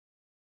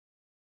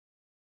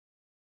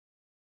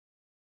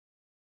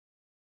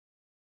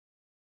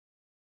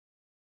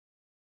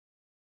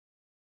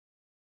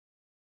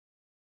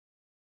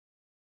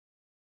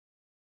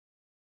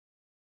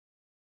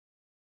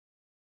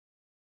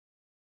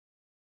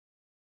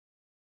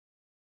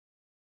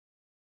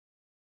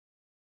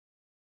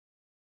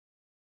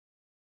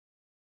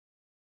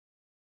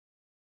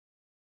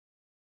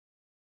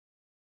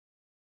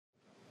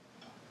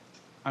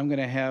I'm going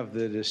to have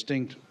the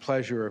distinct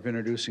pleasure of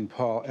introducing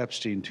Paul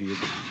Epstein to you.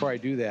 But before I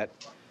do that,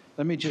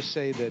 let me just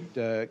say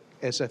that,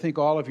 as I think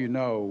all of you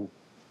know,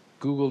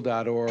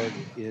 Google.org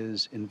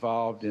is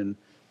involved in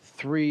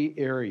 3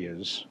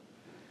 areas: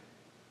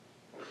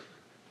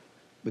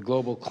 the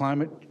global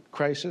climate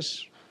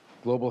crisis,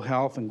 global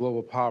health, and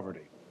global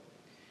poverty.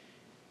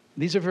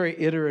 These are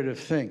very iterative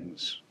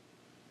things.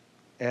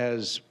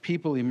 As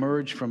people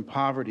emerge from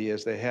poverty,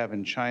 as they have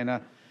in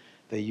China,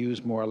 they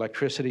use more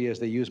electricity. As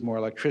they use more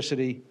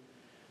electricity,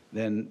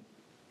 then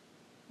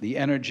the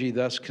energy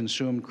thus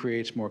consumed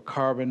creates more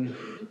carbon.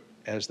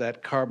 As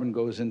that carbon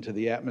goes into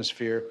the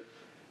atmosphere,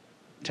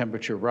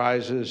 temperature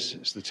rises.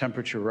 As the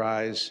temperature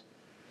rises,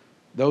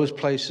 those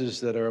places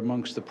that are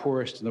amongst the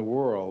poorest in the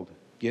world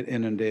get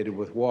inundated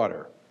with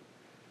water.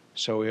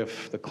 So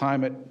if the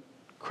climate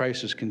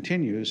crisis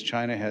continues,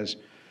 China has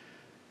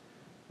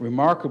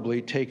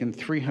remarkably taken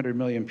 300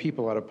 million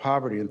people out of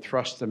poverty and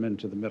thrust them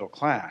into the middle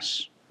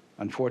class.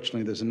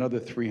 Unfortunately, there's another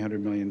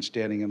 300 million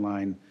standing in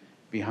line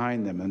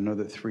behind them, and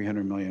another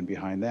 300 million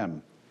behind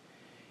them.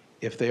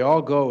 If they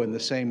all go in the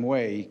same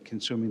way,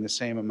 consuming the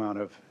same amount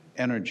of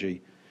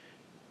energy,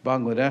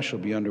 Bangladesh will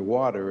be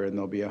underwater, and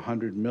there'll be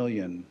 100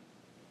 million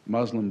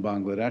Muslim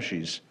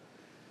Bangladeshis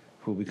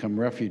who become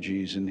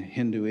refugees in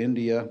Hindu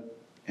India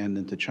and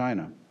into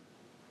China.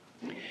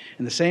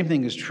 And the same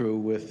thing is true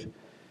with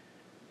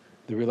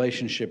the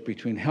relationship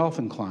between health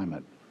and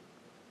climate.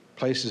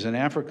 Places in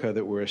Africa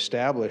that were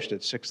established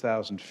at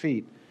 6,000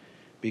 feet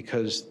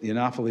because the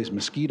Anopheles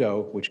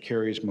mosquito, which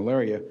carries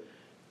malaria,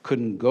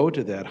 couldn't go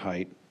to that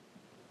height.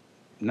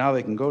 Now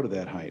they can go to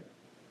that height.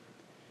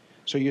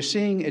 So you're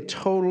seeing a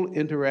total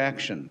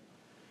interaction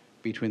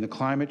between the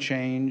climate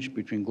change,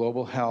 between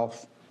global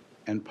health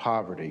and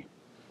poverty,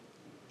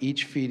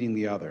 each feeding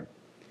the other.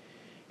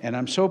 And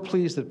I'm so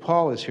pleased that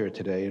Paul is here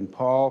today. And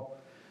Paul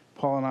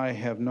and I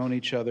have known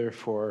each other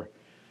for,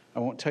 I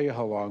won't tell you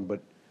how long,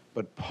 but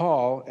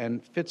Paul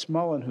and Fitz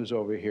Mullen, who's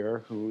over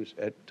here, who's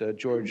at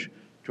George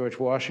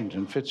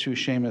Washington, Fitzhugh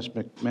Seamus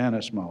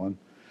McManus Mullen,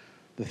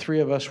 the 3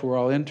 of us were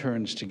all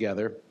interns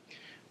together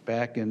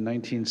back in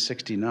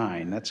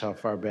 1969. That's how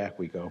far back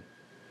we go.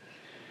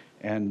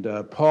 And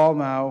Paul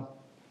now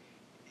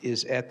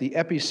is at the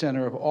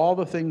epicenter of all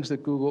the things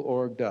that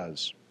Google.org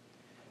does.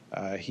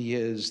 He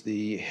is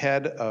the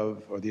head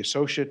of, or the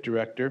associate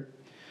director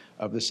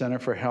of the Center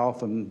for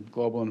Health and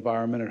Global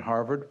Environment at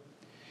Harvard.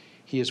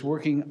 He is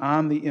working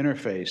on the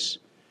interface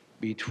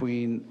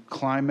between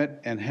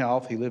climate and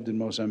health. He lived in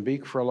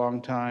Mozambique for a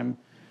long time,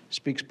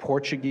 speaks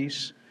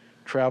Portuguese,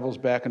 travels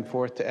back and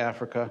forth to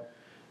Africa,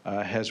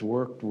 has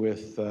worked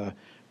with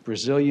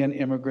Brazilian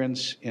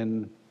immigrants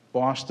in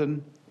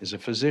Boston, is a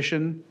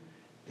physician,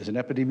 is an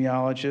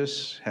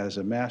epidemiologist, has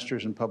a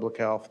master's in public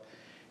health,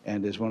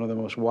 and is one of the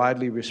most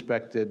widely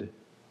respected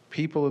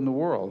people in the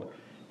world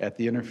at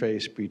the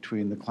interface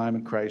between the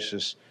climate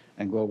crisis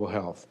and global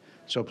health.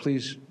 So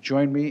please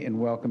join me in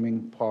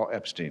welcoming Paul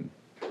Epstein.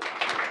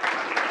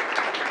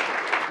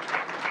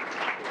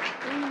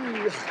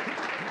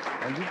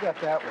 And you've got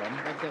that one.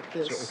 I've got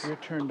this. So if you're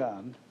turned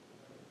on.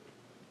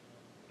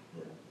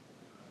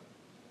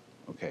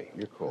 Okay,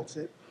 you're cool. That's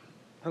it.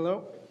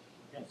 Hello?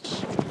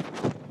 Yes.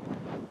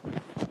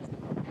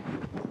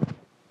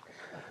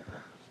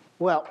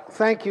 Well,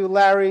 thank you,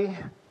 Larry.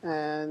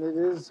 And it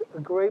is a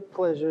great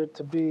pleasure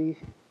to be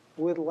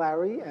with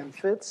Larry and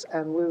Fitz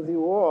and with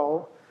you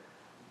all.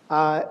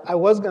 I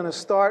was going to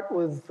start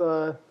with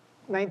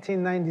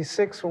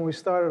 1996 when we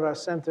started our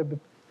center, but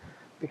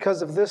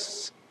because of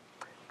this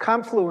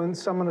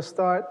confluence, I'm going to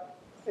start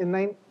in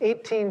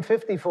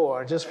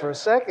 1854, just for a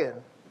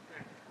second,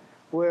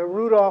 where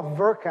Rudolf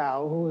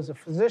Virchow, who was a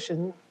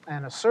physician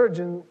and a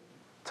surgeon,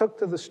 took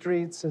to the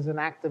streets as an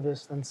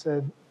activist and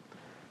said,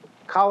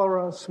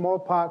 cholera,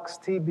 smallpox,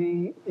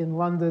 TB in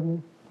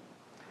London.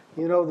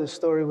 You know this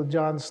story with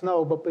John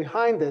Snow, but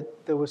behind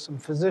it, there were some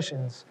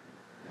physicians,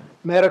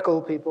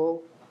 medical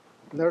people,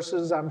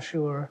 nurses, I'm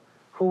sure,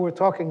 who were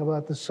talking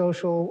about the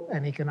social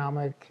and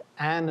economic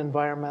and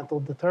environmental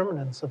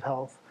determinants of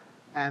health.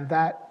 And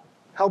that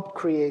helped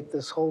create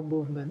this whole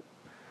movement,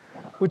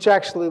 which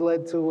actually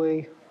led to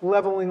a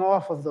leveling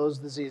off of those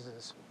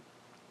diseases.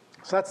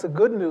 So that's the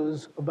good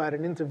news about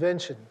an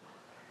intervention.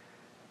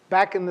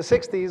 Back in the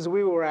 60s,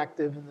 we were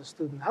active in the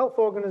Student Health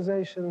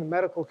Organization, the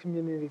Medical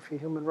Community for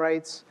Human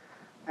Rights,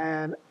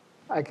 and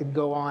I could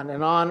go on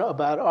and on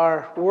about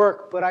our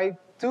work, but I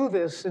do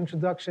this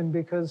introduction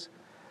because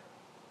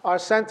our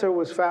center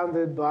was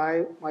founded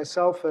by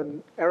myself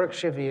and Eric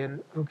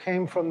Shivian, who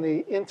came from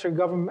the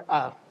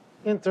International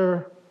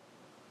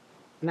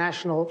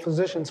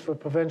Physicians for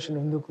Prevention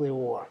of Nuclear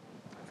War. I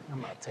think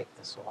I'm going to take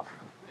this off.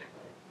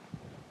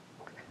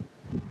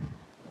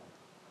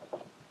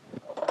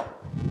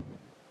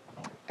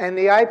 And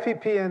the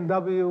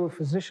IPPNW,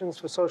 Physicians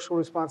for Social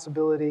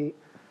Responsibility,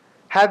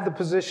 had the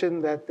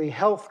position that the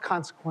health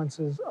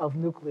consequences of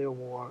nuclear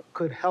war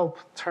could help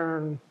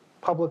turn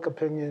public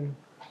opinion,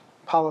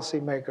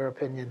 policymaker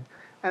opinion.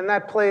 And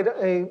that played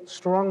a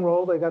strong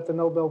role. They got the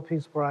Nobel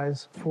Peace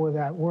Prize for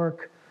that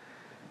work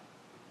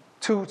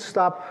to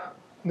stop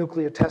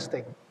nuclear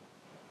testing.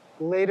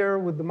 Later,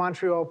 with the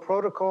Montreal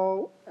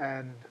Protocol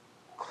and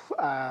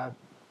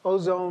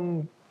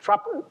stratospheric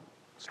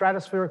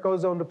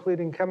ozone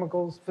depleting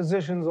chemicals,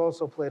 physicians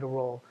also played a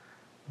role.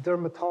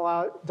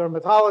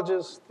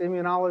 Dermatologists,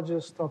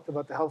 immunologists talked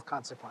about the health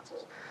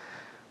consequences.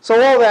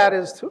 So all that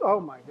is to, oh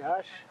my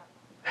gosh.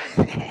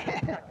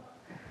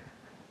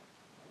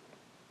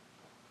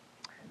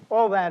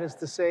 All that is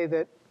to say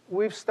that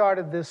we've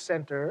started this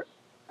center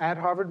at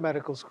Harvard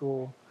Medical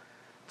School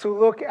to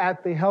look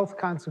at the health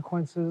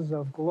consequences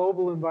of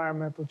global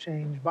environmental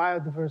change,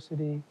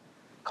 biodiversity,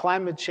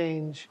 climate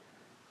change,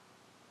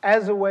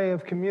 as a way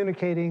of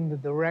communicating the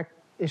direct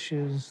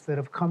issues that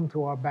have come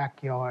to our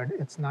backyard.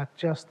 It's not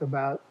just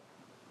about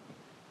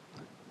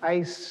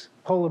ice,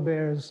 polar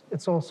bears,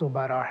 it's also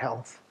about our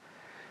health.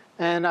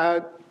 And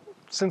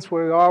since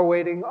we are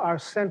waiting, our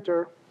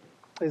center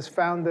is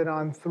founded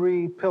on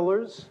 3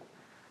 pillars.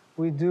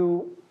 We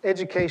do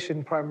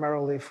education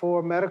primarily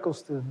for medical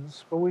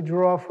students, but we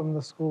draw from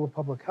the School of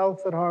Public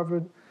Health at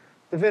Harvard,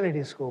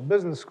 Divinity School,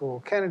 Business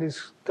School,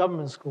 Kennedy's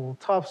Government School,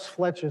 Tufts,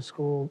 Fletcher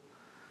School,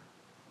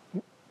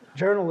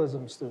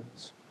 journalism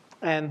students.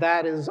 And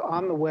that is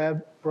on the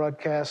web,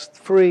 broadcast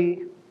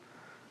free,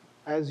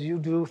 as you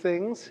do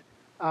things,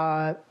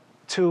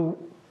 to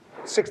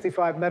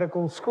 65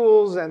 medical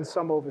schools and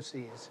some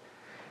overseas.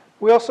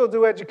 We also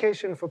do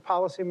education for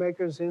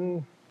policymakers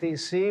in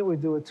DC. We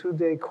do a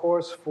 2-day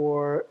course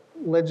for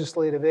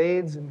legislative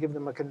aides and give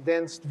them a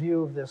condensed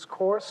view of this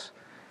course.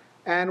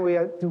 And we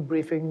do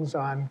briefings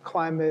on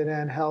climate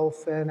and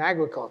health and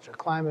agriculture,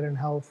 climate and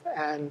health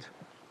and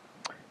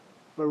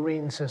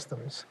marine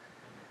systems.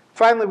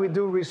 Finally, we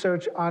do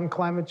research on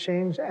climate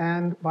change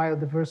and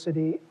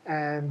biodiversity,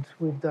 and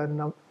we've done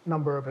a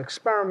number of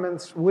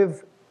experiments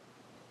with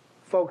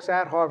folks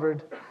at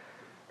Harvard.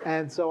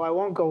 And so I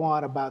won't go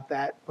on about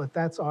that, but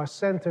that's our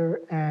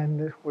center,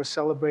 and we're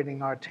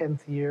celebrating our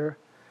 10th year.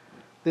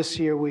 This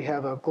year we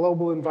have a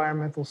Global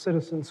Environmental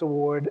Citizens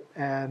Award,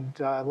 and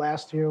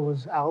last year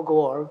was Al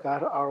Gore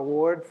got our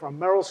award from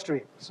Meryl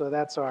Streep. So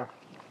that's our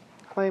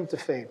claim to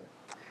fame.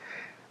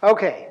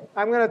 Okay,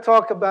 I'm going to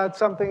talk about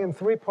something in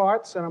 3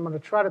 parts, and I'm going to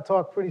try to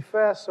talk pretty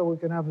fast so we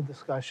can have a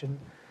discussion.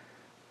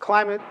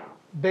 Climate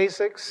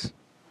basics,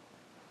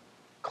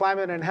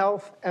 climate and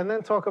health, and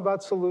then talk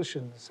about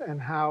solutions and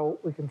how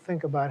we can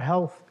think about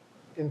health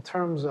in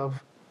terms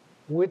of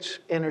which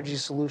energy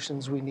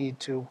solutions we need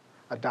to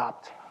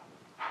adopt.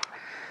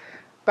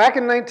 Back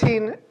in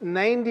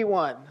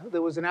 1991,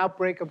 there was an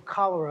outbreak of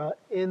cholera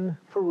in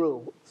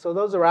Peru. So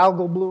those are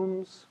algal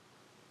blooms.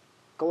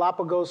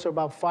 Galapagos are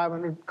about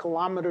 500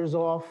 kilometers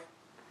off.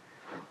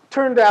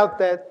 Turned out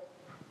that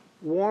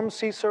warm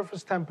sea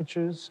surface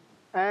temperatures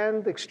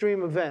and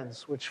extreme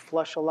events, which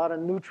flush a lot of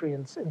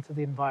nutrients into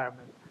the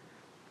environment,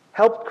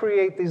 helped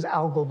create these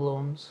algal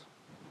blooms.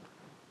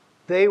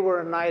 They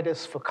were a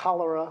nidus for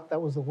cholera.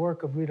 That was the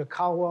work of Rita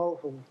Caldwell,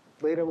 who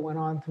later went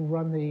on to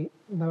run the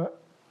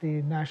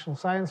National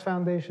Science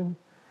Foundation.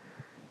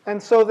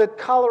 And so that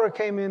cholera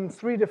came in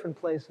 3 different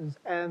places,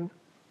 and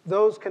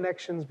those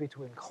connections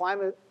between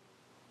climate,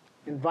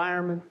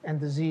 environment, and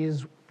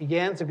disease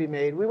began to be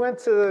made. We went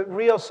to the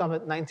Rio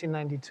Summit in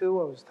 1992.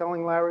 I was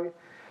telling Larry,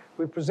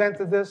 we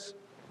presented this.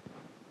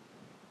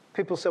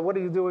 People said, what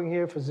are you doing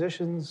here?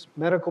 Physicians,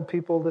 medical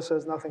people, this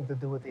has nothing to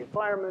do with the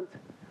environment.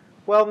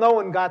 Well, no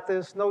one got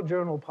this. No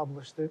journal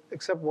published it,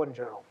 except one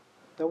journal.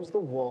 That was the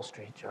Wall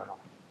Street Journal.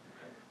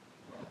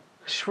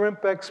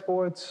 Shrimp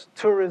exports,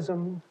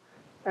 tourism.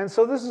 And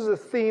so this is a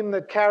theme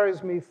that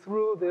carries me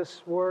through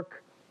this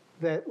work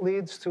that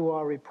leads to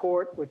our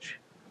report, which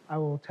I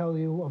will tell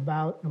you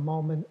about in a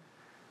moment,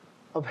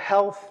 of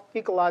health,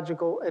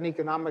 ecological, and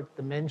economic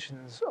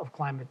dimensions of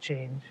climate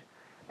change.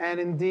 And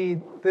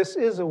indeed, this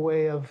is a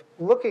way of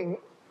looking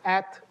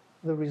at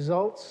the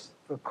results,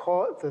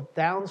 the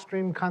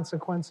downstream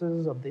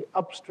consequences of the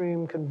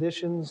upstream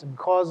conditions and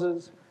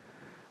causes,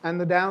 and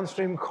the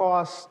downstream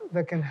costs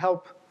that can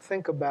help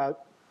think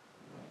about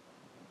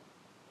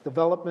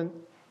development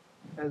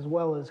as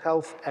well as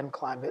health and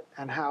climate,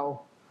 and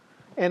how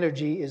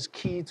energy is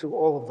key to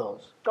all of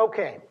those.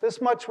 Okay,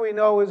 this much we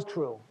know is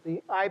true.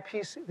 The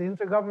IPC, the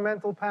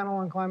Intergovernmental Panel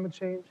on Climate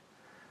Change,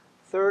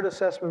 3rd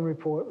assessment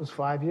report was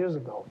 5 years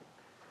ago.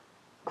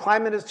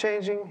 Climate is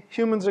changing,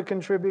 humans are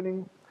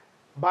contributing,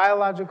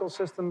 biological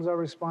systems are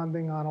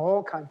responding on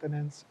all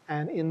continents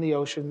and in the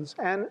oceans,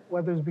 and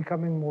weather is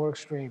becoming more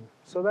extreme.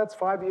 So that's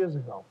 5 years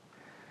ago.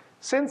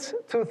 Since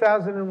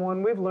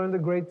 2001, we've learned a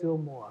great deal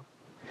more.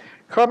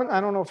 Carbon,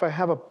 I don't know if I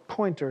have a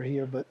pointer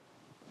here, but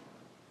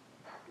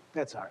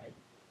that's all right.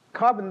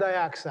 Carbon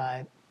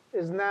dioxide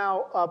is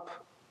now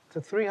up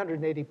to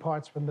 380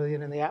 parts per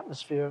million in the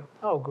atmosphere.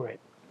 Oh, great.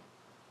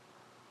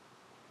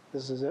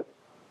 This is it.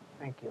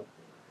 Thank you.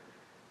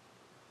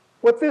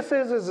 What this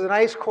is an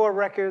ice core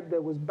record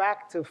that was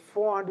back to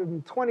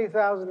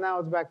 420,000. Now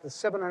it's back to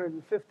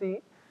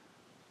 750.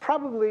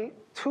 Probably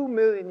 2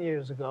 million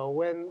years ago,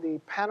 when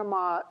the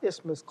Panama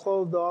Isthmus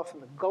closed off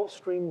and the Gulf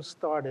Stream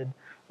started,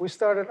 we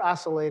started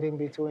oscillating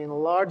between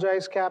large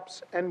ice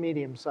caps and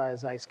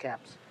medium-sized ice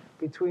caps.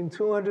 between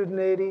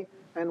 280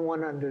 and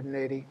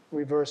 180.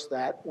 Reverse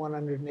that.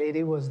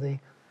 180 was the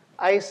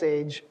ice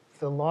age,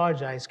 the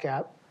large ice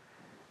cap.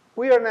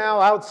 We are now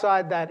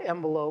outside that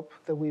envelope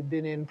that we've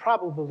been in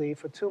probably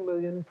for 2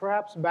 million,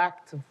 perhaps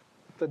back to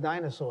the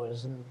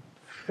dinosaurs in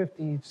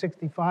 50,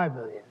 65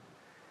 million.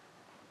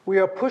 We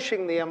are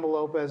pushing the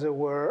envelope, as it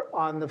were,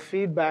 on the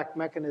feedback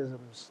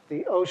mechanisms,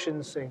 the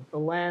ocean sink, the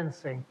land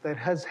sink, that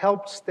has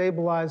helped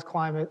stabilize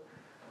climate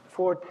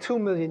for 2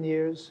 million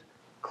years.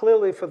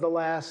 Clearly for the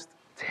last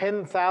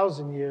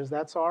 10,000 years,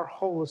 that's our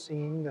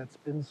Holocene that's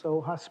been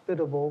so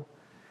hospitable.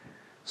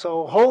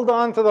 So hold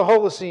on to the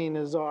Holocene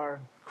is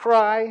our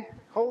cry.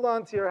 Hold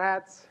on to your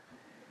hats.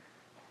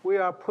 We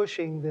are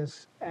pushing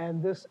this,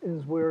 and this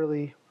is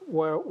really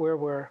where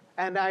we're.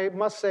 And I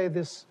must say,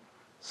 this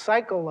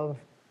cycle of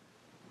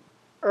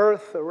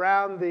Earth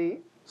around the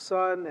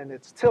sun and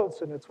its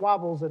tilts and its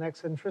wobbles and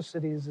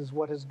eccentricities is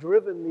what has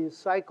driven these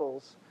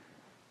cycles.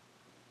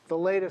 The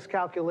latest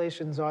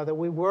calculations are that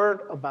we were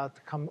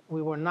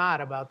not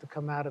about to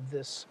come out of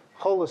this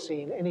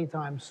Holocene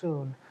anytime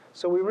soon.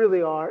 So we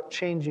really are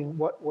changing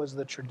what was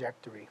the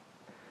trajectory.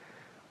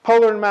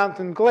 Polar and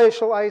mountain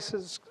glacial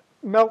ices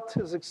melt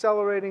is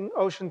accelerating,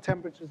 ocean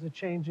temperatures are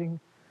changing,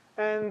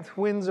 and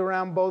winds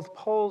around both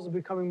poles are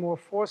becoming more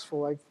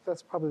forceful.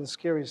 That's probably the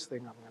scariest thing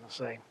I'm going to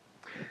say.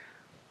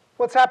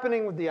 What's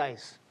happening with the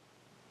ice?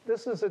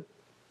 This is a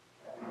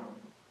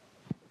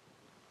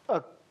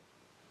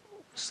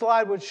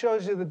slide which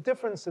shows you the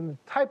difference in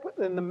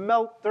the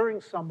melt during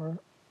summer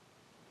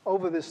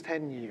over this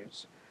 10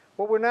 years.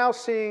 What we're now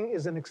seeing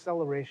is an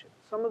acceleration.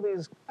 Some of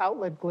these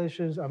outlet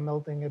glaciers are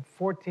melting at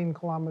 14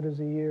 kilometers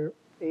a year,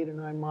 8 or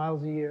 9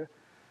 miles a year.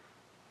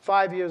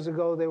 5 years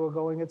ago, they were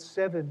going at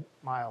 7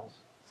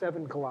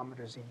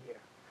 kilometers a year.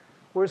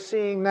 We're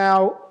seeing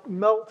now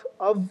melt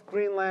of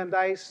Greenland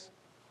ice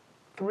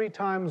 3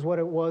 times what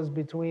it was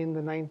between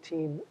the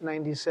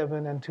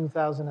 1997 and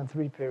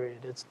 2003 period.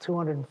 It's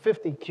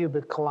 250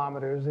 cubic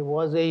kilometers. It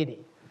was 80.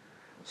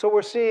 So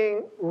we're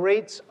seeing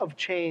rates of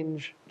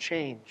change.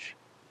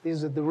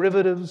 These are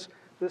derivatives.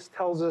 This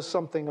tells us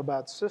something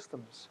about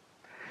systems.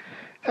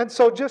 And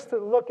so just to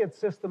look at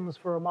systems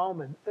for a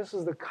moment, this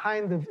is the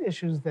kind of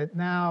issues that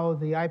now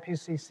the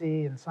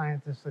IPCC and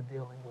scientists are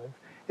dealing with.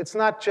 It's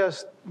not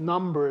just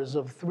numbers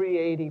of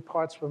 380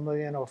 parts per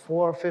million or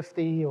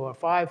 450 or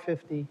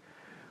 550.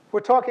 We're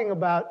talking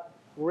about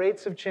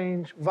rates of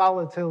change,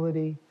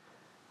 volatility,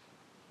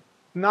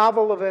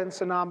 novel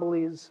events,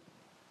 anomalies,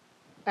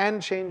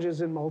 and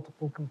changes in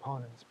multiple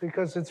components,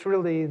 because it's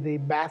really the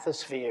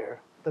bathysphere,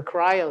 the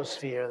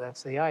cryosphere,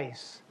 that's the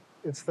ice.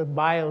 It's the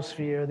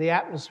biosphere, the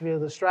atmosphere,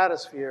 the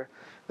stratosphere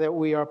that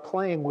we are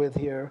playing with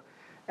here.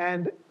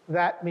 And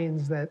that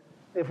means that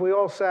if we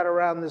all sat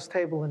around this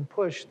table and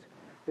pushed,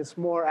 it's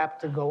more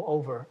apt to go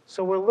over.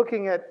 So we're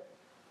looking at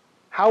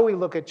how we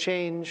look at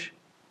change.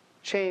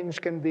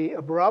 Change can be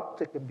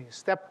abrupt, it can be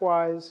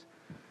stepwise.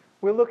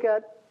 We look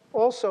at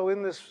also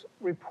in this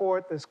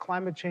report, this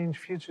climate change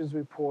futures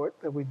report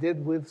that we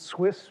did with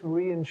Swiss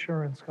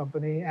Reinsurance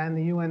Company and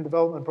the UN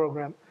Development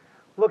Program,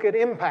 look at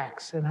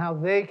impacts and how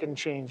they can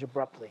change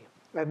abruptly.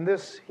 And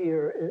this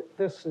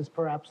is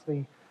perhaps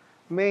the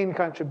main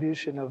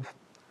contribution of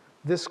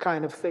this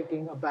kind of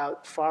thinking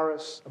about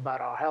forests,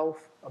 about our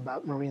health,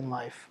 about marine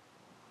life.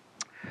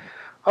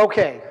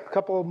 Okay, a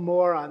couple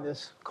more on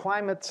this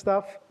climate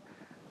stuff.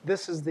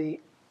 This is the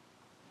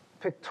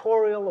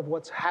pictorial of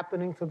what's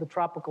happening to the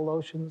tropical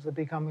oceans. They're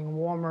becoming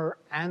warmer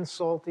and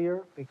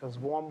saltier because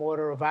warm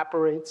water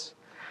evaporates.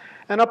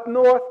 And up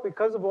north,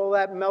 because of all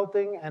that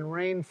melting and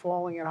rain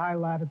falling at high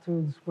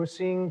latitudes, we're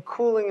seeing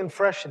cooling and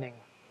freshening.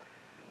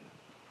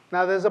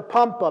 Now there's a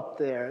pump up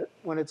there.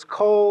 When it's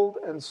cold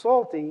and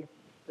salty,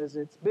 as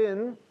it's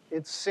been,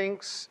 it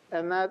sinks,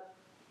 and that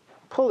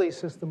pulley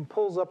system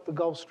pulls up the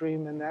Gulf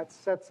Stream, and that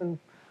sets in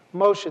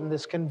motion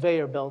this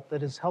conveyor belt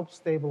that has helped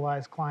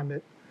stabilize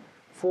climate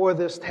for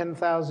this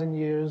 10,000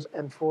 years,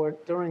 and for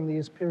during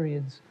these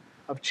periods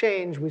of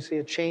change, we see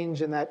a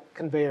change in that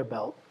conveyor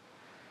belt.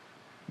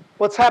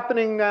 What's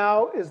happening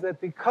now is that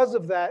because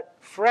of that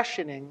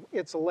freshening,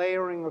 it's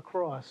layering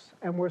across,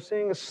 and we're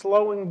seeing a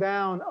slowing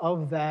down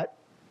of that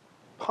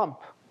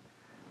pump.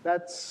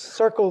 That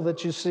circle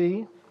that you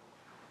see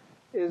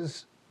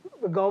is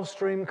the Gulf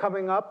Stream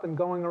coming up and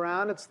going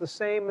around. It's the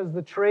same as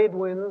the trade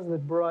winds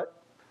that brought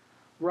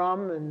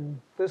rum and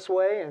this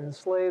way and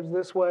slaves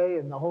this way,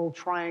 and the whole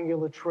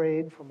triangular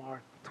trade from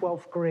our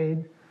 12th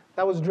grade.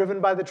 That was driven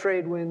by the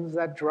trade winds.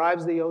 That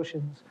drives the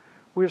oceans.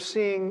 We're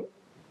seeing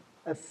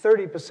a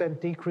 30%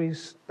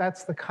 decrease.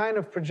 That's the kind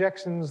of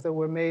projections that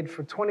were made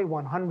for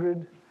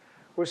 2100.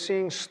 We're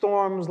seeing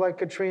storms like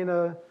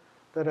Katrina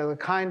that are the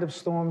kind of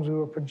storms we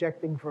were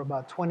projecting for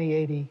about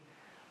 2080.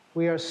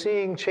 We are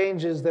seeing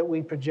changes that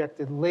we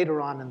projected later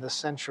on in the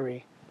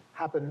century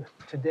happen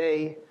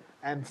today.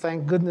 And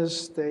thank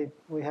goodness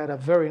we had a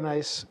very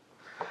nice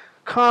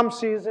calm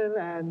season,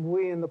 and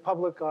we in the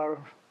public are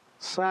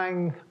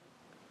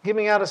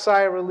giving out a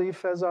sigh of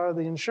relief, as are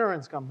the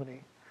insurance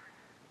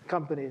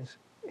companies.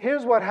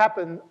 Here's what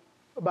happened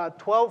about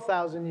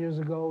 12,000 years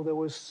ago, there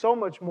was so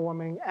much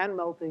warming and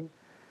melting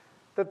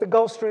that the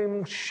Gulf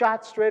Stream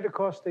shot straight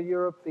across to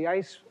Europe. The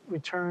ice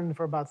returned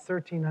for about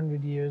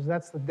 1,300 years.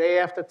 That's the day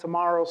after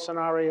tomorrow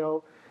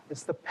scenario.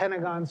 It's the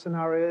Pentagon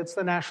scenario. It's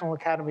the National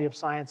Academy of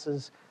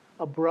Sciences,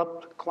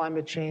 abrupt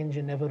climate change,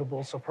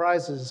 inevitable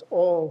surprises,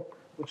 all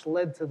which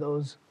led to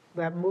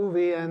that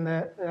movie and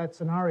that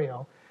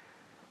scenario.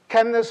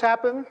 Can this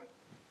happen?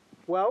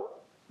 Well,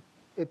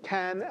 it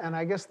can, and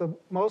I guess the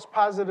most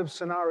positive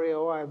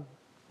scenario I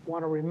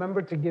want to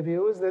remember to give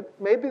you is that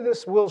maybe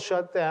this will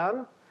shut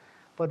down,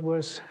 but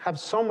we'll have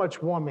so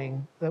much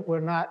warming that we're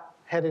not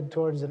headed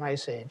towards an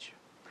ice age.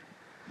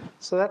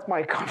 So that's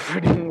my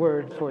comforting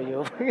word for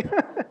you.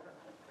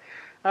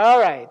 All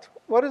right,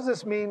 what does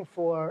this mean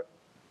for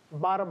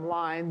bottom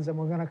lines? And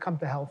we're going to come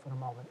to health in a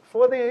moment.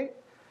 For the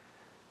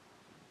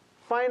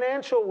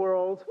financial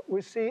world,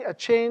 we see a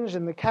change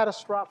in the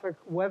catastrophic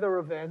weather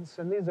events,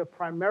 and these are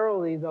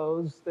primarily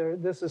those.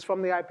 This is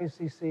from the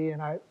IPCC,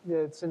 and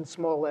it's in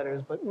small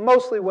letters, but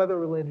mostly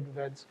weather-related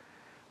events.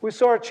 We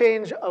saw a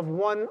change of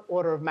 1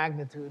 order of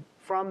magnitude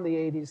from the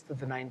 80s to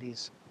the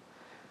 90s.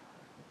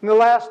 In the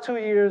last 2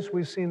 years,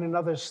 we've seen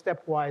another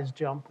stepwise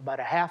jump, about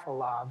a half a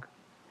log.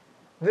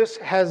 This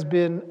has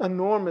been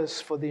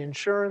enormous for the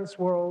insurance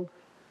world.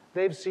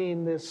 They've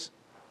seen this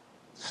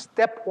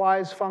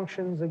stepwise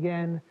functions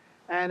again,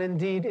 and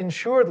indeed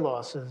insured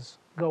losses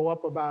go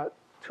up about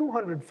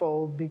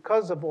 200-fold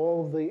because of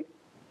all the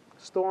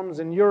storms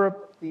in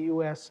Europe, the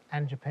US,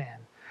 and Japan.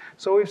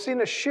 So we've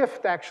seen a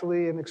shift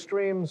actually in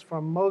extremes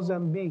from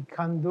Mozambique,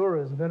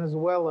 Honduras,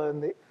 Venezuela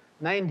in the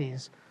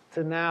 90s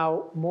to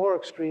now more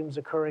extremes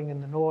occurring in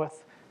the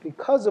north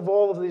because of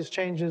all of these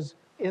changes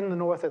in the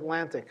North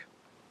Atlantic.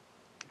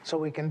 So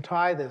we can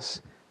tie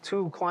this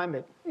to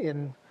climate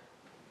in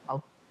a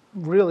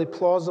really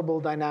plausible,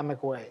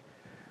 dynamic way.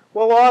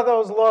 Well, are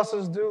those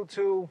losses due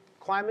to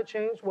climate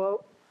change?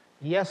 Well,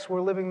 yes,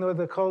 we're living near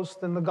the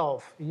coast and the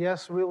Gulf.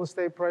 Yes, real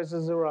estate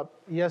prices are up.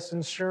 Yes,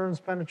 insurance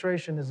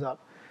penetration is up.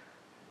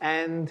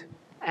 And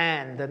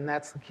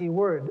that's the key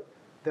word.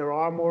 There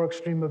are more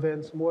extreme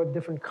events, more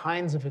different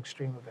kinds of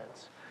extreme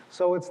events.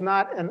 So it's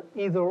not an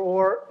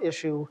either-or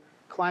issue.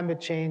 Climate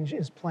change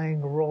is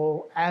playing a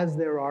role as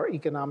there are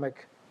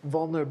economic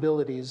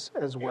vulnerabilities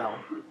as well.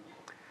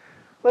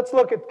 Let's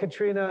look at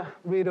Katrina,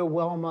 Rita,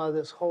 Wilma,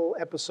 this whole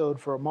episode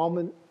for a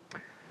moment.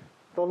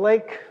 The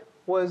lake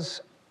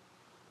was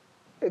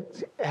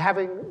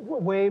having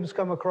waves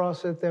come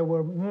across it that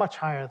were much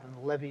higher than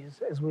the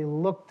levees. As we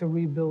look to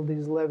rebuild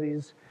these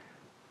levees,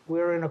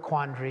 we're in a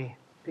quandary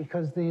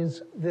because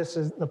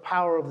the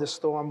power of the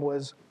storm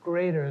was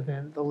greater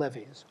than the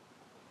levees.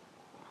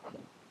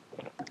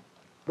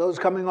 Those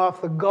coming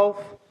off the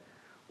Gulf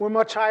were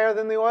much higher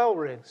than the oil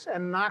rigs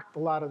and knocked a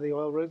lot of the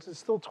oil rigs. It's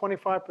still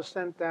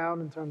 25%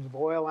 down in terms of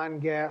oil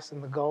and gas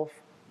in the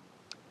Gulf.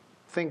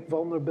 Think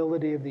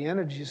vulnerability of the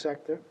energy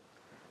sector.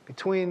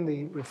 Between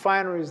the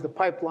refineries, the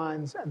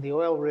pipelines, and the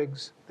oil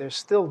rigs, they're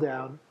still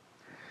down.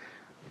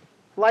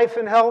 Life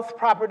and health,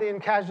 property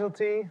and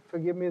casualty.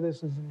 Forgive me,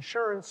 this is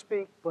insurance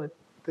speak, but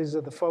these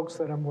are the folks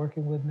that I'm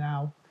working with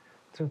now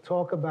to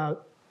talk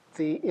about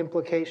the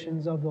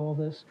implications of all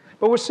this.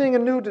 But we're seeing a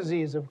new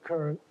disease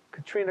occur.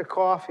 Katrina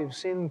cough, you've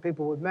seen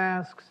people with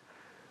masks.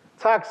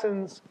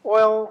 Toxins,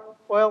 oil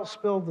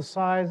spilled the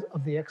size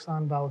of the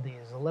Exxon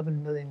Valdez,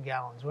 11 million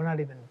gallons. We're not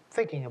even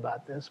thinking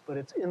about this, but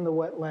it's in the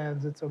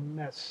wetlands, it's a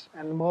mess.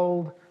 And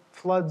mold,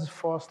 floods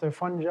foster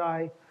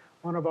fungi,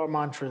 one of our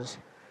mantras.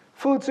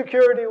 Food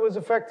security was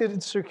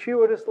affected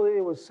circuitously.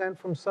 It was sent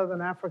from Southern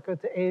Africa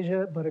to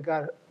Asia, but it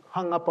got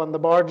hung up on the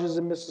barges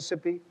in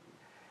Mississippi.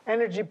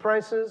 Energy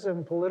prices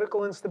and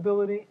political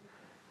instability.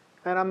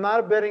 And I'm not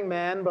a betting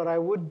man, but I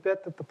would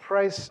bet that the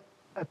price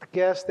at the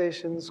gas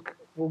stations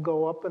will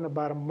go up in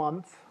about a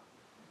month,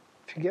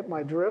 if you get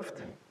my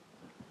drift.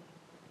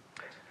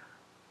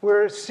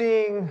 We're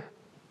seeing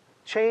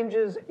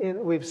changes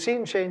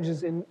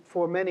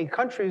for many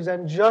countries,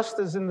 and just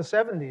as in the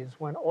 70s,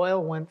 when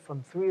oil went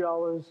from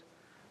 $3,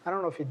 I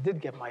don't know if you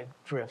did get my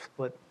drift,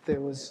 but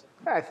there's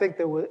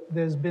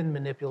been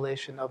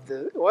manipulation of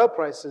the oil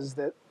prices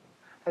that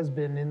has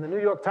been in the New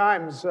York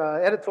Times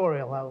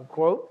editorial, I will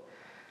quote.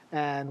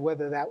 And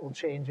whether that will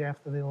change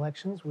after the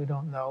elections, we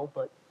don't know,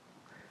 but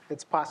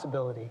it's a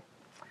possibility.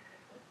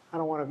 I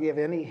don't want to give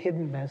any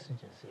hidden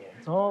messages here.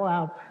 It's all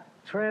out,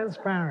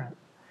 transparent.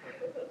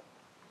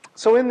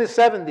 So in the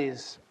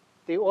 70s,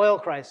 the oil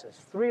crisis,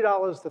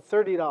 $3 to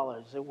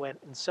 $30 it went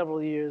in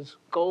several years.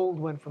 Gold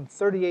went from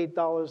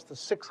 $38 to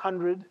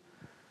 $600.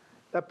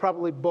 That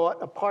probably bought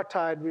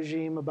apartheid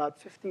regime about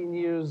 15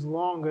 years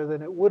longer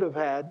than it would have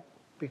had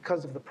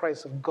because of the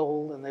price of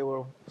gold, and they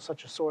were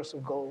such a source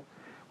of gold.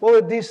 Well,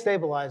 it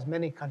destabilized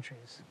many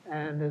countries.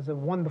 And there's a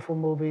wonderful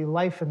movie,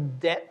 Life and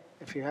Debt.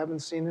 If you haven't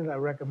seen it, I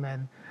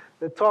recommend.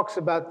 That talks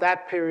about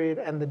that period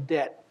and the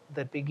debt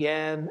that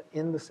began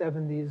in the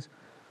 70s,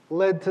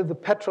 led to the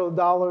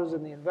petrodollars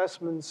and the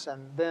investments,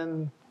 and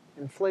then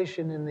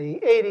inflation in the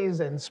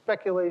 80s and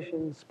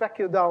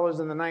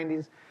specudollars in the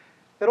 90s.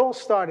 It all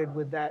started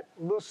with that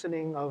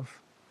loosening of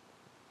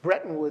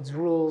Bretton Woods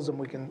rules,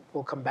 and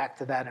we'll come back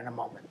to that in a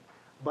moment.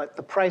 But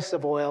the price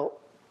of oil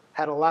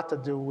had a lot to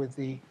do with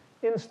the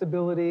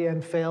instability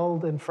and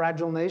failed and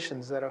fragile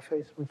nations that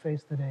we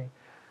face today.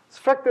 It's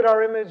affected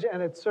our image,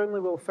 and it certainly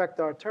will affect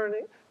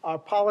our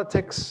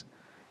politics,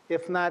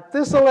 if not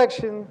this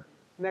election,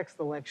 next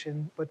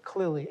election, but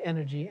clearly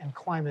energy and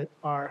climate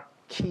are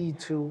key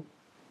to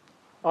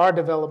our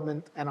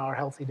development and our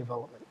healthy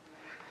development.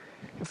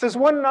 If there's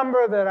one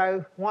number that I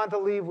want to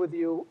leave with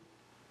you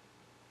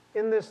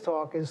in this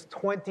talk is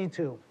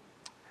 22.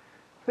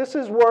 This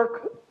is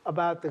work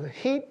about the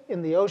heat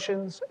in the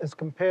oceans as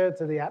compared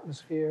to the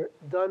atmosphere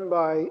done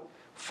by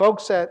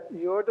folks at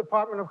your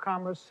Department of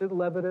Commerce, Sid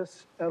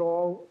Levitas et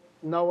al.,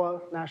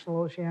 NOAA, National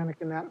Oceanic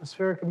and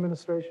Atmospheric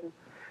Administration,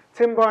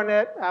 Tim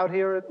Barnett out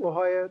here at La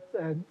Jolla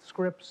and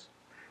Scripps.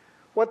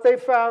 What they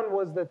found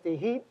was that the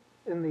heat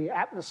in the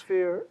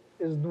atmosphere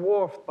is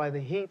dwarfed by the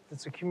heat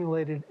that's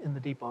accumulated in the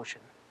deep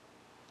ocean.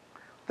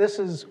 This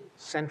is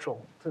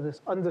central to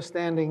this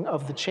understanding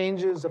of the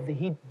changes of the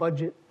heat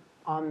budget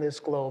on this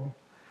globe.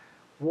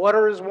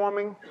 Water is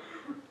warming,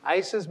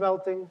 ice is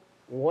melting,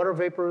 water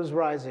vapor is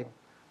rising.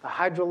 The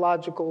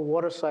hydrological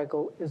water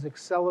cycle is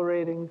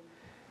accelerating.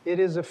 It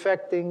is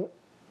affecting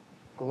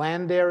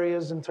land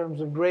areas in terms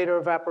of greater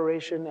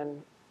evaporation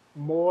and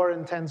more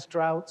intense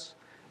droughts.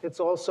 It's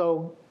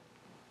also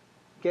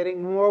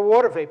getting more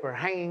water vapor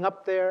hanging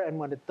up there, and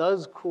when it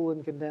does cool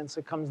and condense,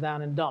 it comes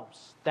down in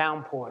dumps,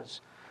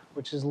 downpours,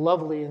 which is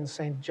lovely in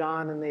St.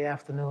 John in the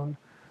afternoon,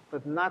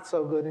 but not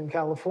so good in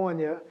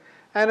California.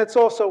 And it's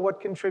also what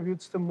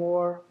contributes to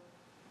more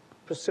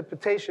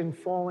precipitation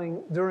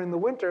falling during the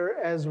winter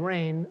as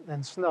rain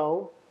and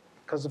snow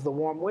because of the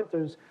warm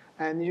winters.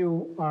 And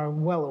you are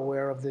well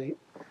aware of the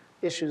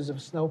issues of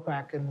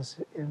snowpack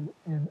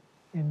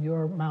in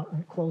your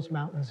close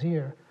mountains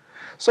here.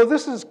 So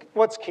this is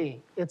what's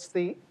key. It's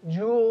the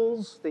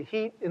joules, the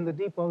heat in the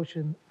deep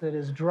ocean that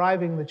is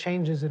driving the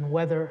changes in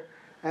weather.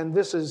 And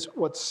this is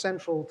what's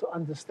central to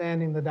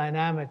understanding the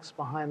dynamics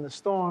behind the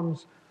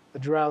storms, the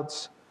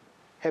droughts,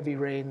 heavy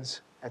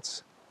rains,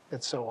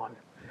 and so on.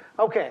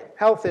 Okay,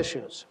 health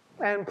issues.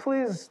 And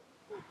please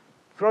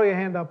throw your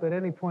hand up at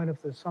any point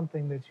if there's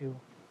something that you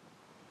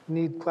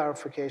need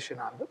clarification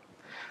on.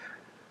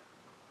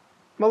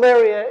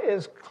 Malaria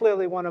is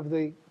clearly one of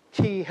the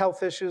key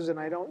health issues, and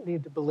I don't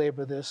need to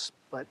belabor this,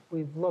 but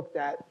we've looked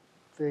at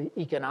the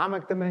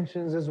economic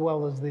dimensions as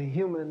well as the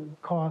human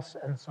costs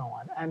and so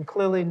on, and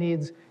clearly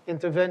needs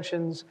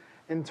interventions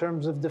in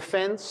terms of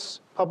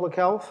defense, public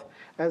health,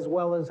 as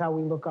well as how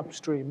we look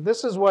upstream.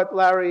 This is what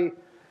Larry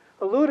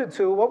alluded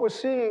to. What we're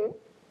seeing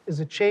is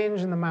a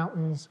change in the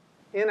mountains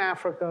in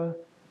Africa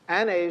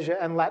and Asia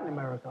and Latin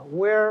America,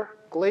 where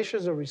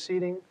glaciers are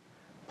receding,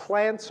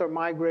 plants are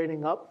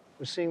migrating up.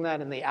 We're seeing that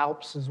in the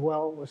Alps as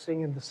well. We're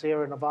seeing in the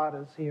Sierra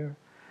Nevadas here.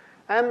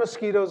 And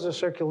mosquitoes are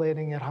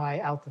circulating at high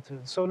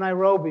altitudes. So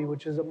Nairobi,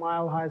 which is a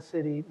mile-high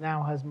city,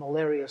 now has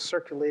malaria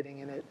circulating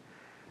in it.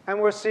 And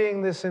we're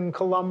seeing this in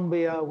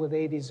Colombia with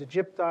Aedes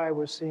aegypti.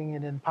 We're seeing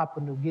it in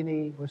Papua New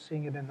Guinea. We're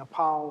seeing it in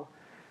Nepal.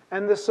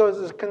 And this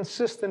is a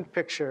consistent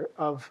picture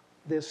of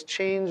this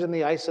change in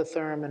the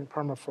isotherm and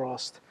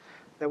permafrost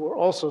that we're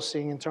also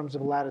seeing in terms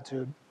of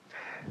latitude.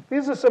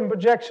 These are some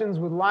projections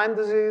with Lyme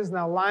disease.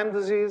 Now, Lyme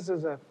disease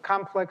is a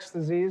complex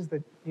disease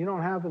that you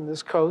don't have in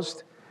this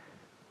coast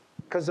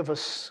because of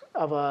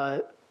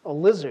a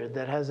lizard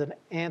that has an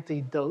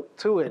antidote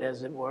to it,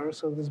 as it were.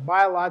 So there's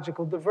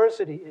biological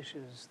diversity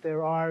issues.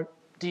 There are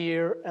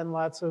deer and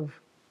lots of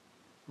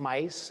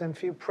mice and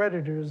few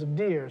predators of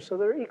deer. So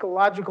there are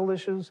ecological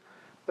issues.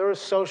 There are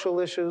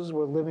social issues.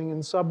 We're living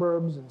in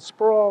suburbs and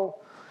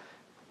sprawl.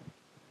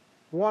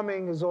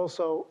 Warming is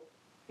also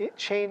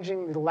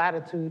changing the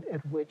latitude at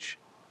which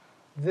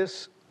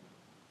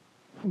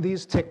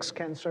these ticks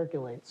can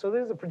circulate. So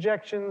these are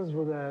projections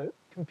with a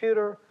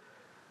computer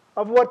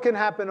of what can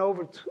happen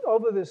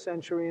over this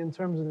century in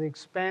terms of the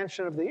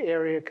expansion of the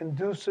area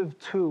conducive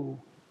to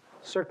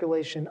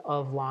circulation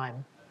of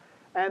Lyme.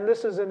 And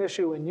this is an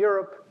issue in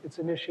Europe. It's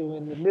an issue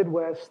in the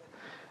Midwest.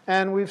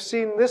 And we've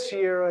seen this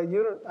year,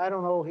 I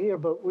don't know here,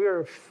 but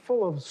we're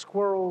full of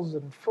squirrels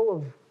and full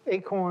of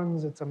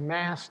acorns. It's a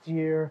massed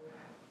year.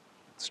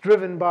 It's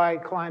driven by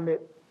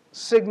climate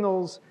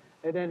signals.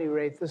 At any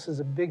rate, this is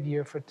a big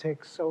year for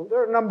ticks. So there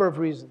are a number of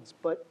reasons,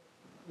 but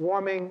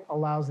warming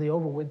allows the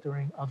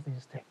overwintering of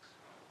these ticks.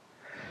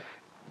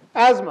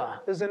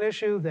 Asthma is an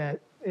issue that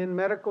in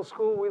medical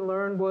school we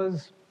learned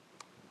was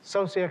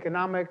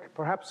socioeconomic,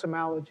 perhaps some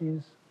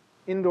allergies,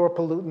 indoor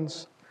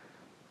pollutants.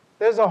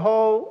 There's a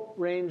whole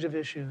range of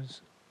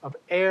issues, of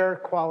air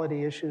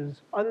quality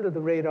issues under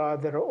the radar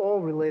that are all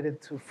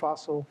related to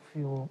fossil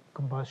fuel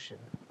combustion.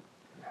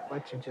 I'll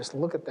let you just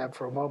look at that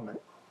for a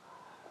moment.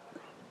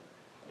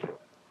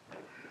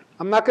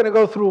 I'm not going to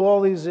go through all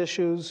these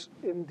issues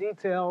in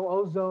detail.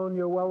 Ozone,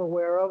 you're well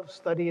aware of.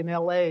 Study in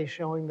LA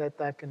showing that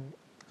that can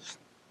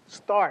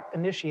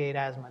initiate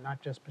asthma,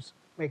 not just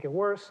make it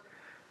worse.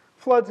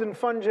 Floods and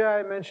fungi,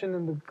 I mentioned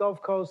in the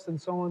Gulf Coast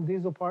and so on,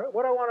 diesel part.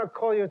 What I want to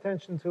call your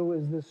attention to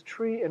is this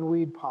tree and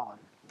weed pollen.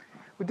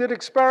 We did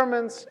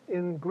experiments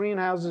in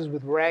greenhouses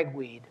with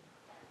ragweed.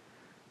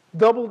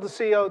 Doubled the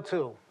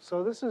CO2.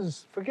 So this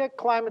is, forget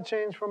climate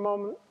change for a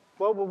moment,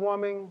 global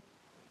warming,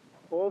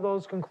 all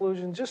those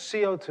conclusions, just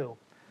CO2.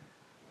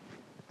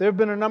 There have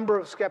been a number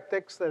of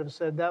skeptics that have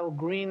said that will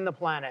green the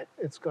planet.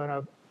 It's going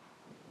to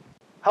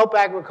help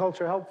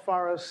agriculture, help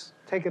forests,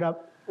 take it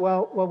up.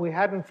 Well, what we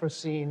hadn't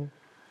foreseen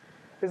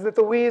is that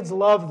the weeds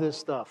love this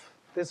stuff.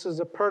 This is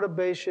a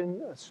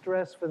perturbation, a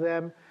stress for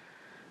them.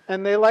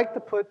 And they like to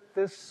put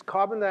this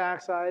carbon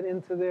dioxide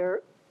into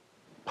their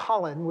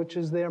pollen, which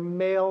is their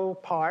male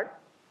part,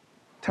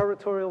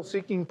 territorial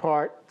seeking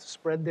part, to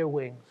spread their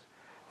wings.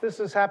 This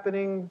is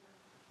happening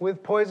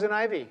with poison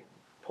ivy.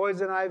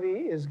 Poison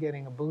ivy is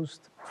getting a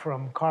boost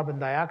from carbon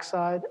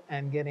dioxide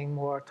and getting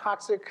more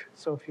toxic.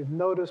 So if you've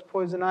noticed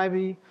poison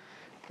ivy, you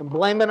can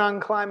blame it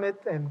on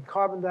climate and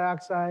carbon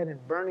dioxide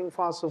and burning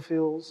fossil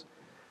fuels.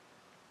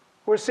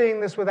 We're seeing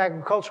this with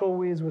agricultural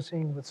weeds. We're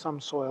seeing it with some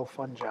soil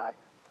fungi.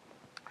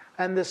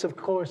 And this, of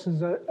course,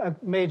 is a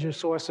major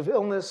source of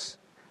illness.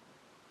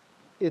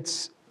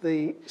 It's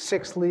the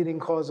 6th leading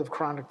cause of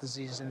chronic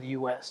disease in the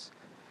US.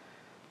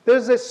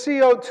 There's a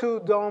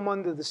CO2 dome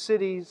under the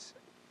cities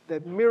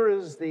that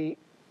mirrors the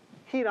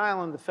heat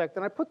island effect.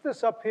 And I put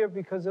this up here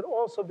because it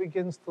also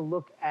begins to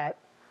look at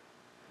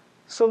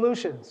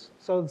solutions.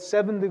 So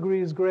 7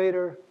 degrees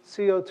greater,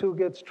 CO2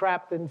 gets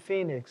trapped in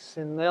Phoenix,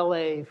 in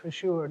LA for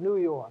sure, New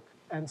York.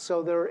 And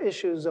so there are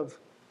issues of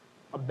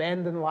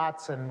abandoned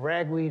lots and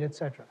ragweed, et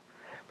cetera.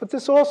 But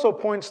this also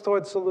points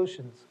towards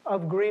solutions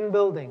of green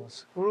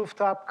buildings,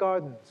 rooftop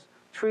gardens,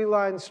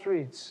 tree-lined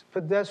streets,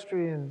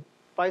 pedestrian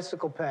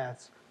bicycle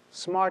paths,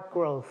 smart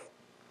growth.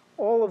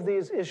 All of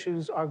these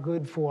issues are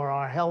good for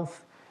our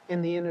health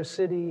in the inner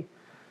city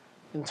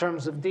in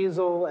terms of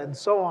diesel and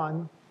so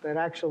on that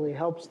actually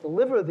helps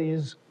deliver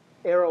these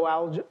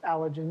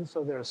aeroallergens,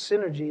 so there are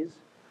synergies.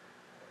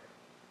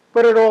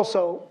 But it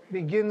also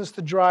begins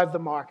to drive the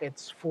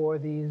markets for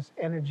these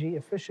energy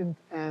efficient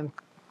and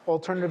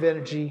alternative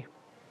energy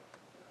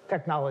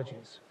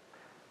technologies.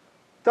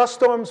 Dust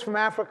storms from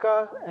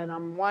Africa, and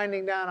I'm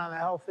winding down on the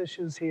health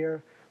issues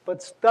here,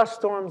 but dust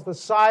storms the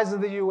size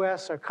of the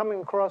US are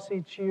coming across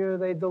each year.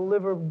 They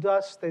deliver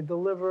dust, they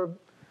deliver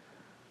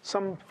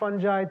some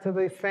fungi to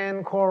the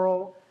fan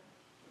coral.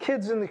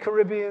 Kids in the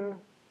Caribbean,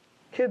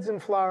 kids in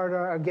Florida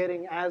are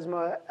getting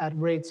asthma at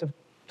rates of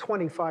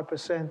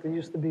 25%. There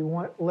used to be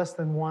less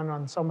than 1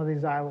 on some of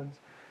these islands.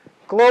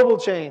 Global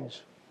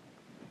change,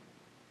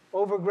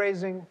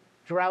 overgrazing,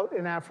 drought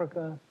in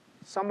Africa,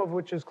 some of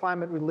which is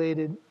climate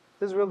related.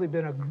 There's really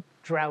been a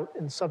drought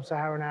in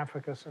sub-Saharan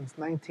Africa since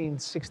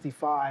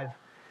 1965.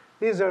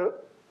 These are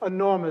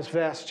enormous,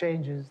 vast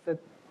changes that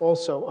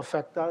also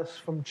affect us.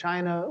 From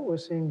China, we're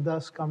seeing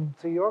dust come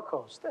to your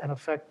coast and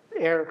affect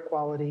air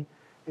quality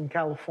in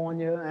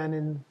California and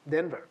in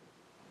Denver.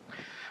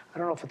 I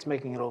don't know if it's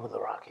making it over the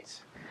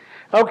Rockies.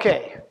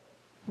 Okay,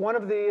 one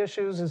of the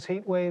issues is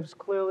heat waves.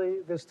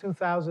 Clearly, this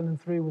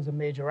 2003 was a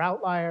major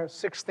outlier,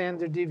 6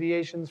 standard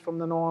deviations from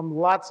the norm,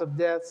 lots of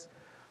deaths,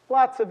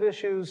 lots of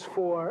issues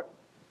for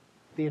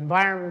the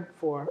environment,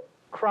 for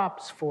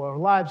crops, for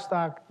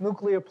livestock,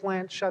 nuclear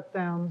plant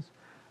shutdowns,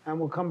 and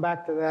we'll come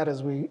back to that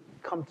as we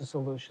come to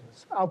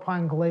solutions.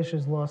 Alpine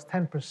glaciers lost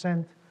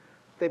 10%.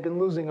 They've been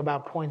losing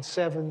about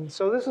 0.7.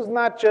 So this is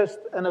not just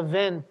an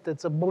event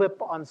that's a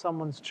blip on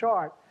someone's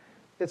chart.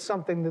 It's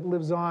something that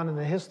lives on in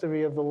the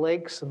history of the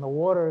lakes and the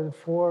water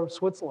for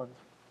Switzerland.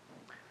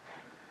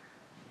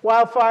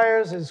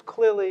 Wildfires is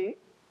clearly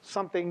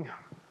something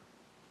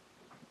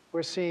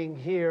we're seeing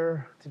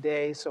here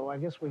today, so I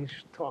guess we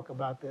should talk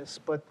about this.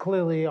 But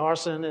clearly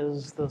arson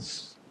is the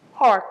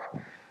spark,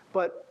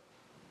 but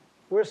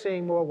we're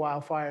seeing more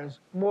wildfires,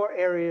 more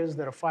areas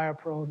that are fire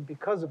prone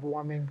because of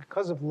warming,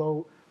 because of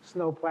low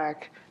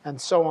snowpack,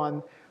 and so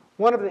on.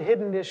 One of the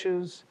hidden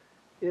issues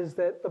is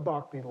that the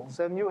bark beetles,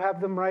 and you have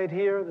them right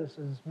here. This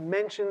is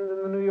mentioned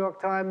in the New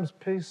York Times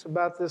piece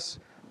about this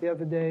the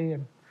other day,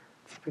 and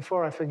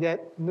before I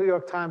forget, New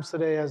York Times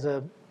today has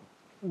a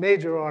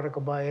major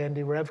article by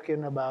Andy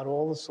Revkin about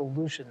all the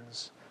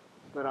solutions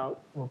that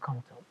we'll come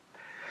to.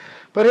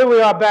 But here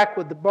we are back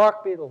with the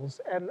bark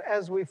beetles, and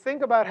as we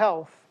think about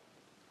health,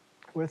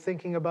 we're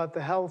thinking about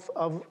the health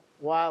of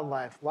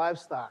wildlife,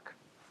 livestock,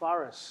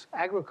 forests,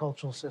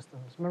 agricultural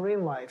systems,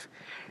 marine life.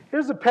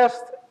 Here's a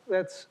pest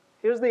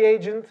here's the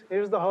agent,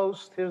 here's the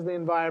host, here's the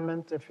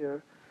environment. If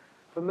you're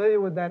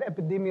familiar with that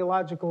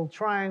epidemiological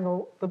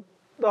triangle,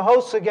 the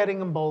hosts are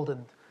getting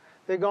emboldened.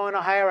 They're going to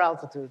higher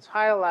altitudes,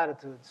 higher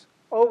latitudes,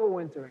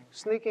 overwintering,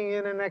 sneaking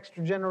in an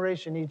extra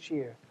generation each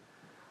year.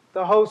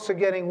 The hosts are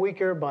getting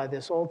weaker by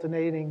this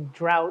alternating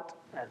drought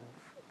and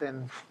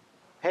then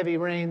heavy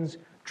rains.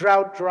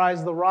 Drought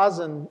dries the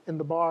rosin in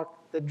the bark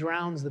that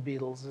drowns the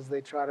beetles as they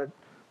try to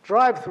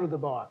drive through the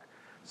bark.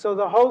 So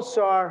the hosts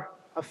are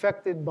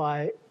affected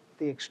by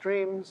the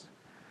extremes.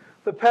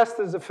 The pest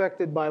is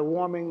affected by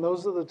warming.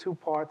 Those are the 2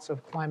 parts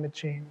of climate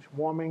change,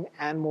 warming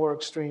and more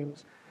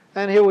extremes.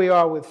 And here we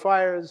are with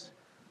fires.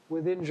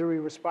 with injury,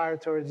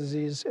 respiratory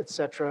disease, et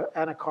cetera,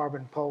 and a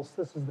carbon pulse.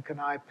 This is the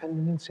Kenai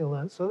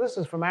Peninsula. So this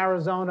is from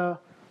Arizona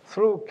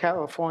through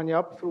California,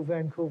 up through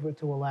Vancouver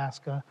to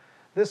Alaska.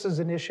 This is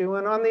an issue.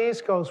 And on the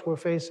East Coast, we're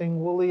facing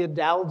woolly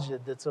adalgid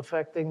that's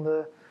affecting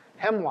the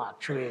hemlock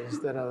trees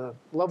that are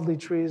lovely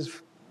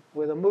trees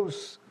where the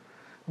moose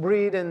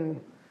breed and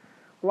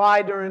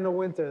lie during the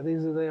winter.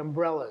 These are the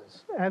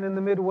umbrellas. And in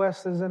the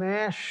Midwest, there's an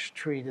ash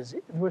tree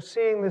disease. We're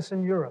seeing this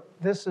in Europe.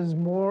 This is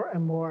more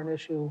and more an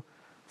issue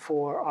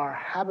for our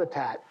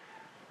habitat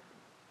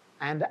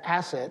and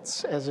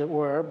assets, as it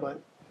were.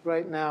 But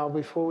right now,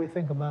 before we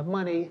think about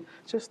money,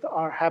 just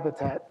our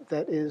habitat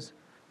that is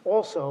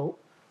also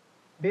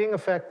being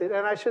affected.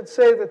 And I should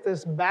say that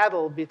this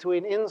battle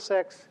between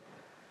insects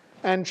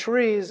and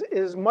trees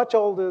is much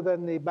older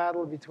than the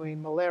battle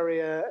between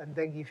malaria and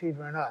dengue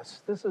fever and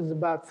us. This is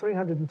about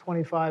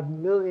 325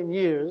 million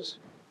years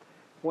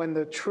when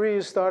the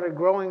trees started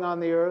growing on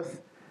the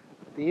earth,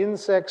 the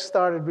insects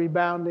started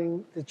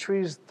rebounding, the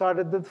trees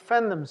started to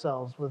defend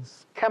themselves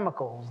with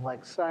chemicals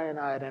like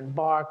cyanide and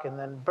bark, and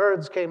then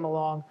birds came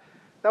along.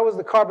 That was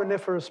the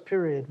Carboniferous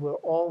period where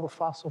all the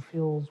fossil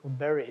fuels were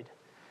buried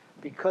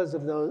because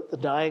of the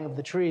dying of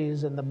the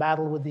trees and the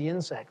battle with the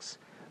insects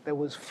that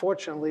was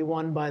fortunately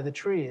won by the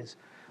trees.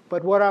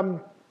 But what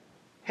I'm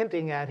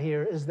hinting at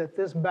here is that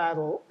this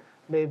battle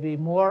may be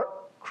more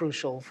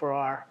crucial for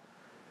our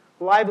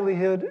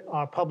livelihood,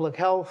 our public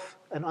health,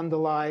 and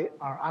underlie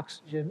our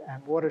oxygen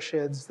and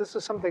watersheds. This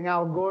is something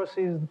Al Gore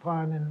seized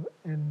upon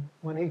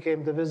when he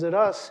came to visit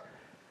us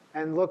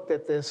and looked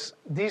at this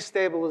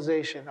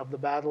destabilization of the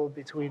battle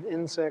between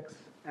insects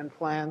and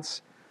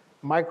plants,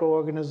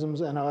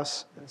 microorganisms and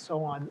us, and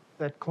so on,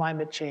 that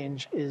climate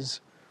change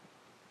is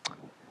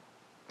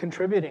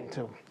contributing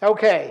to.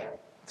 Okay,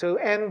 to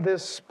end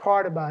this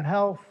part about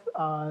health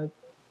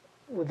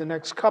with the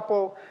next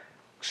couple,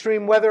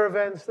 extreme weather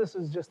events. This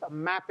is just a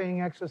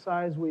mapping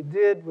exercise we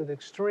did with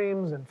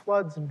extremes and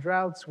floods and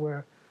droughts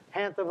where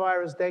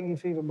hantavirus, dengue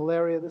fever,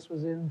 malaria, this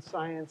was in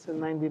Science in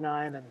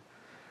 '99, and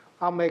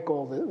I'll make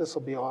all this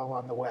will be all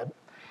on the web.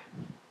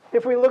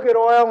 If we look at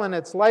oil and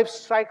its life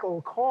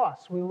cycle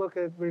costs, we look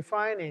at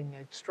refining,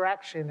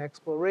 extraction,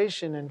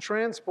 exploration, and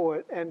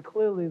transport, and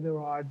clearly there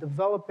are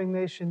developing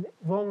nation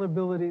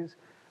vulnerabilities,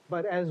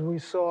 but as we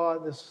saw,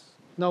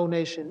 no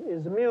nation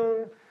is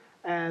immune,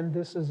 and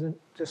this isn't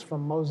just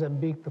from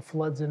Mozambique, the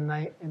floods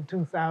in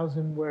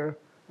 2000 where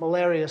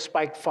malaria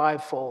spiked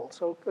 5-fold.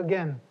 So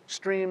again,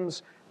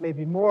 extremes may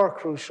be more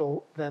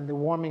crucial than the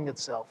warming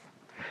itself.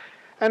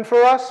 And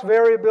for us,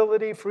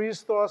 variability,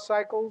 freeze-thaw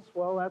cycles,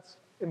 well, that's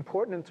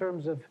important in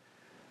terms of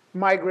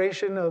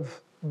migration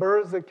of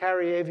birds that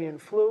carry avian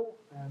flu.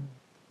 And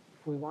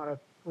if we want to,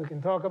 we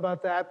can talk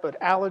about that. But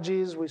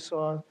allergies, we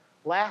saw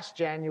last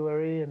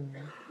January in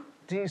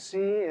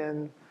DC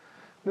and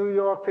New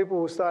York, people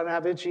were starting to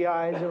have itchy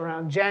eyes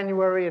around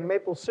January, and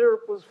maple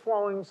syrup was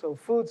flowing. So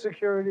food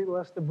security,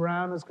 Lester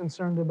Brown is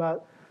concerned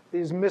about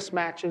these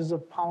mismatches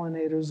of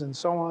pollinators and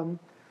so on.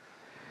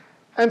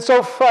 And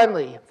so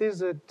finally,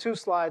 these are 2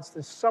 slides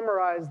to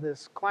summarize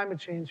this climate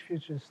change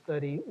futures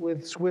study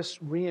with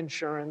Swiss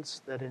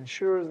reinsurance that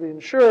insures the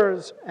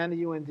insurers and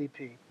the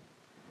UNDP.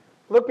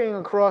 Looking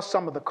across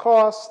some of the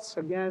costs,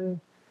 again,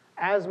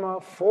 asthma,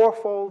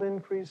 4-fold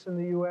increase in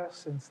the US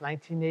since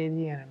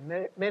 1980 and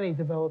in many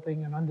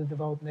developing and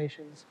underdeveloped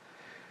nations.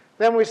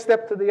 Then we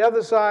stepped to the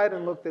other side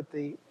and looked at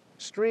the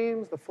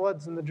streams, the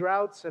floods and the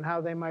droughts, and how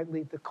they might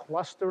lead to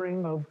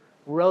clustering of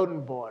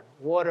rodent-borne,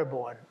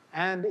 waterborne,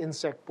 and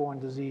insect-borne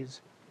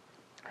disease.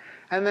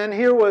 And then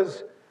here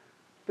was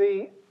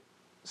the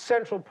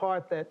central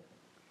part that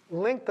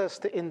linked us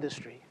to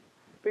industry,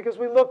 because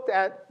we looked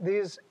at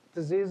these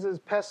diseases,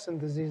 pests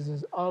and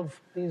diseases of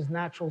these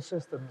natural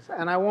systems.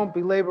 And I won't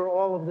belabor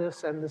all of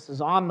this, and this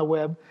is on the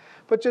web,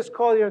 but just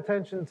call your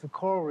attention to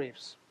coral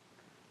reefs.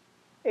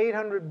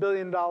 $800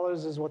 billion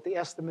is what the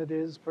estimate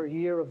is per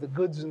year of the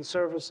goods and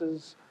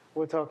services.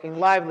 We're talking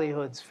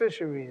livelihoods,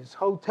 fisheries,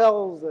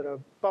 hotels that are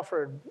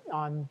buffered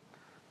on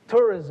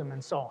tourism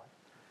and so on.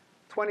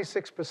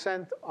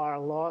 26% are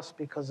lost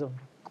because of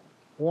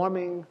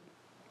warming,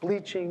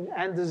 bleaching,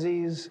 and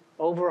disease,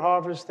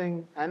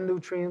 over-harvesting, and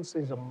nutrients.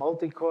 These are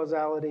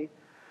multi-causality.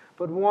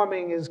 But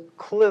warming is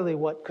clearly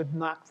what could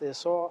knock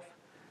this off.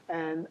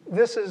 And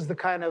this is the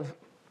kind of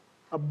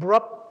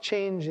abrupt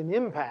change in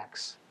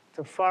impacts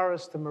to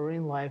forest, to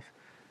marine life,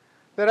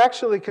 that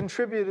actually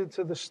contributed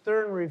to the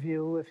Stern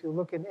Review. If you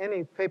look in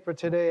any paper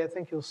today, I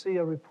think you'll see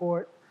a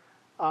report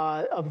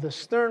of the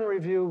Stern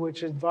Review,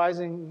 which is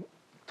advising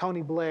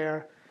Tony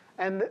Blair.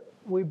 And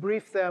we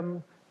briefed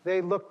them.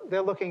 They're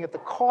looking at the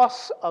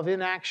costs of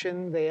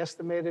inaction. They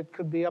estimate it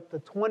could be up to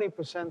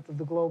 20% of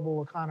the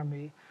global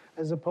economy,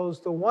 as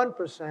opposed to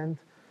 1%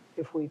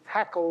 if we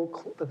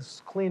tackle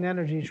this clean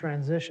energy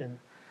transition.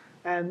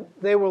 And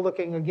they were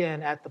looking,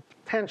 again, at the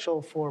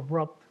potential for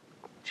abrupt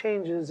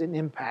changes in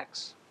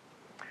impacts.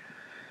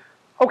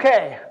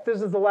 Okay,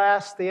 this is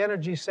the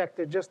energy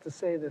sector, just to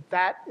say that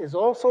that is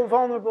also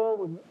vulnerable.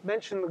 We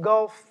mentioned the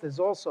Gulf. There's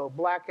also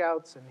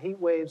blackouts and heat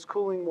waves,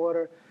 cooling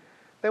water.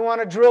 They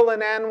want to drill in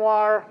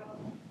Anwar.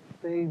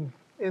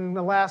 In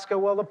Alaska,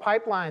 well, the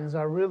pipelines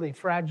are really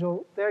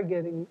fragile. They're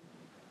getting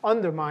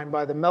undermined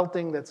by the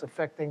melting that's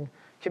affecting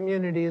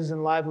communities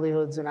and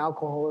livelihoods and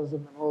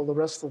alcoholism and all the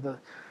rest of the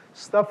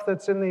stuff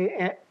that's in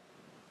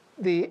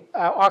the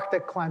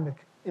Arctic climate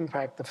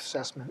impact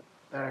assessment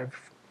that I've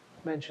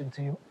mentioned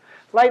to you.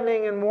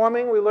 Lightning and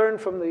warming, we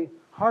learned from the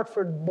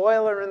Hartford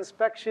Boiler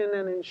Inspection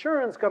and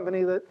Insurance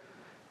Company that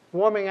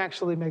warming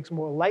actually makes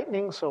more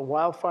lightning, so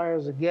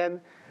wildfires again.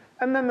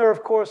 And then there are,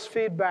 of course,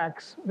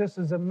 feedbacks. This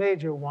is a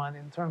major one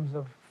in terms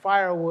of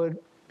firewood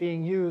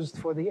being used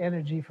for the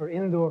energy for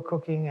indoor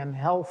cooking and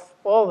health,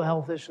 all the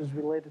health issues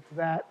related to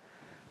that,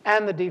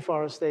 and the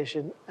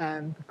deforestation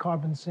and the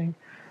carbon sink.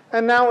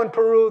 And now in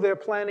Peru, they're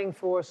planning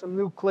for some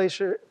new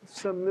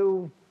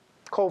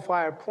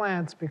coal-fired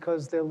plants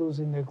because they're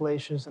losing their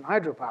glaciers and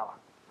hydropower.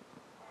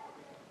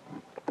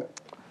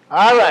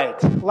 All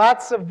right,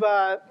 lots of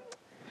bad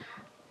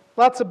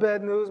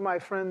news. My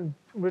friend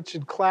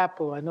Richard Clapp,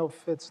 who I know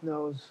Fitz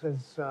knows,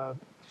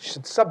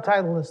 should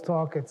subtitle this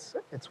talk.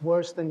 It's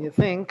worse than you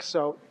think.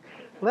 So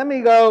let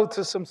me go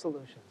to some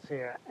solutions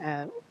here.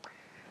 And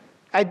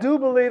I do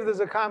believe there's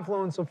a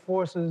confluence of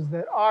forces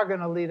that are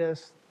going to lead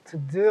us to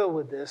deal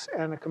with this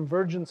and a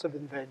convergence of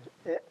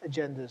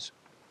agendas.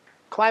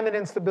 Climate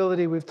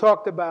instability, we've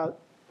talked about.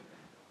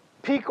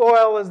 Peak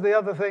oil is the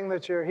other thing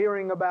that you're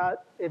hearing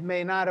about. It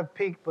may not have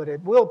peaked, but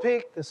it will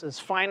peak. This is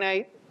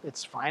finite.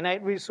 It's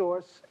finite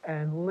resource,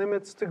 and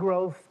limits to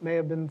growth may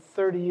have been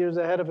 30 years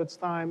ahead of its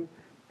time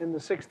in the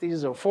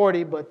 60s or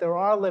 40, but there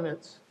are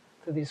limits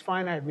to these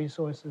finite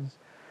resources.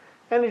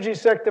 Energy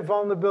sector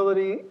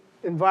vulnerability,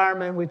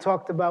 environment, we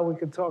talked about. We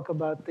could talk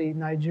about the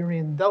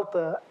Nigerian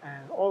Delta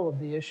and all of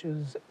the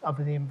issues of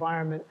the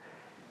environment.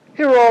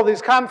 Here are all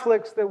these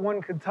conflicts that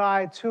one could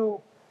tie to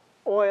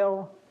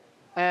oil,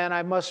 and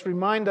I must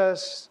remind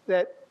us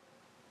that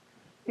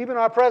even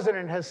our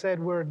president has said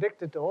we're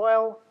addicted to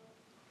oil.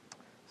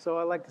 So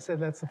I like to say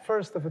that's the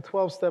first of a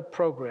 12-step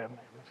program.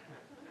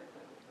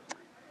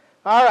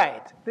 All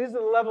right, these are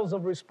the levels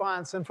of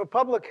response. And for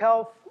public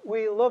health,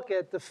 we look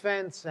at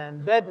defense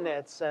and bed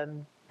nets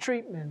and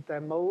treatment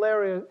and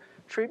malaria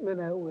treatment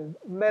with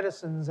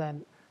medicines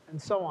and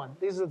so on.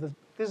 These are the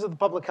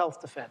public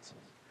health defenses.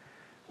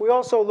 We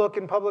also look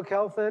in public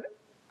health at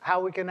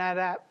how we can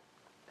have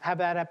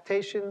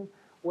adaptation,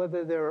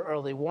 whether there are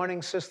early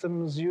warning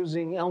systems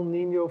using El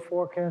Nino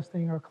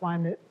forecasting or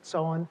climate,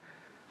 so on.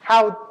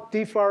 How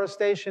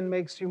deforestation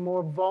makes you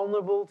more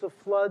vulnerable to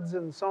floods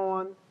and so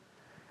on.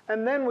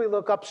 And then we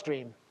look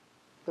upstream,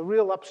 the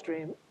real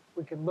upstream.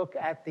 We can look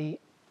at the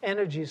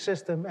energy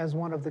system as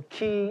one of the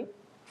key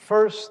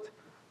first,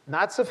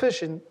 not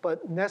sufficient,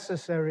 but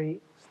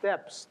necessary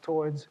steps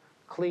towards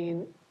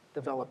clean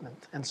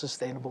development and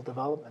sustainable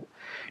development.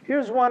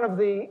 Here's one of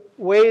the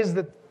ways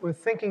that we're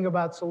thinking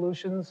about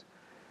solutions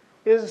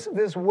is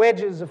this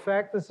wedges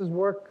effect. This is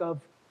work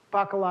of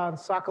Bacala and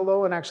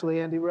Sokolow, and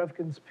actually Andy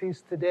Revkin's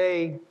piece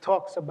today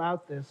talks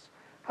about this.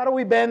 How do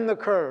we bend the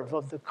curve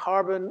of the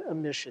carbon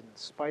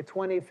emissions? By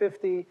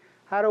 2050,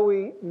 how do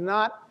we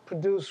not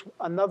produce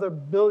another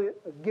billion,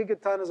 a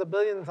gigaton is a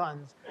billion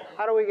tons.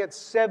 How do we get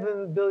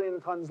 7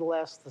 billion tons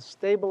less to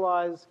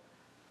stabilize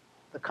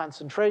the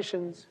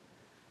concentrations?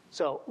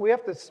 So we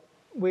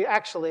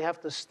actually have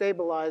to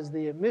stabilize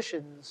the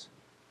emissions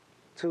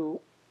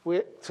to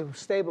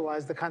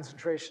stabilize the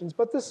concentrations.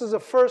 But this is a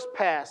first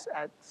pass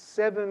at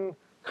 7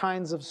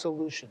 kinds of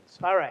solutions.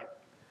 All right.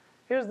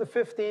 Here's the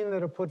 15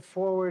 that are put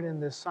forward in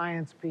this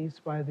science piece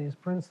by these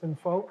Princeton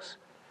folks.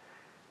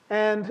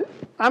 And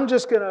I'm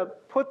just going to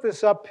put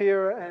this up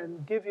here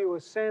and give you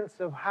a sense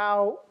of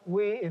how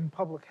we in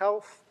public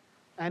health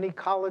and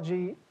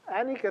ecology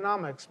and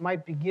economics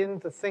might begin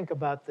to think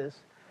about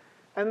this.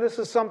 And this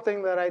is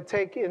something that I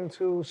take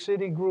into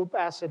Citigroup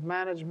Asset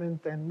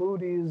Management and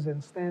Moody's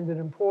and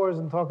Standard & Poor's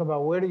and talk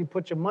about where do you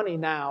put your money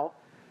now?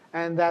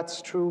 And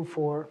that's true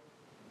for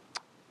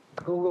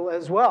Google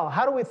as well.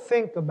 How do we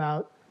think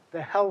about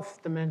the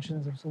health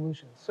dimensions of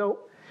solutions? So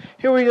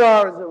here we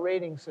are as a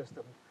rating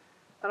system.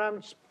 And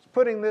I'm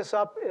putting this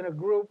up in a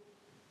group.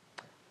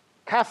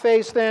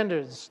 CAFE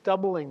standards,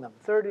 doubling them,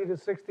 30 to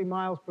 60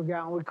 miles per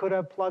gallon. We could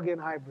have plug-in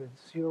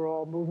hybrids. You're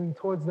all moving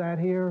towards that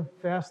here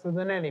faster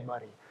than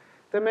anybody.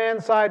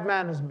 Demand-side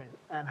management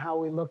and how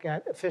we look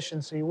at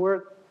efficiency. We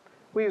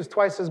use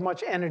twice as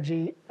much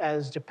energy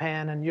as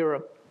Japan and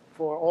Europe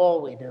for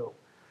all we do.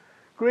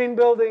 Green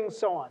buildings,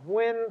 so on.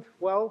 Wind,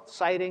 well,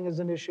 siting is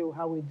an issue,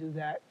 how we do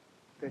that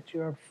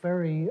you're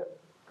very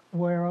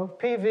aware of.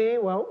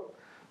 PV, well,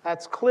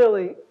 that's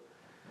clearly,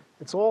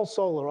 it's all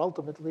solar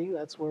ultimately.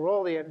 That's where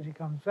all the energy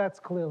comes.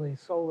 That's clearly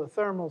solar,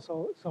 thermal,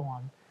 so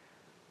on.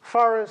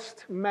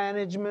 Forest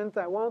management,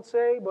 I won't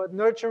say, but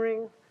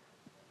nurturing,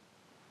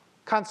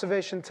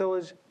 conservation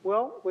tillage,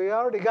 well, we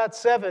already got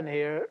 7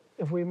 here.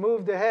 If we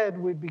moved ahead,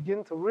 we'd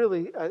begin to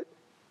really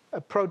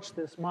approach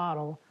this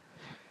model.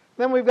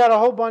 Then we've got a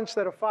whole bunch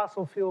that are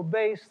fossil fuel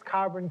based,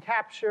 carbon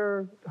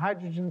capture,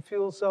 hydrogen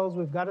fuel cells.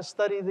 We've got to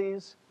study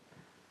these.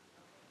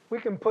 We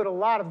can put a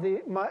lot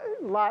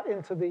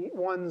into the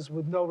ones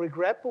with no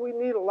regret, but we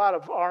need a lot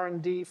of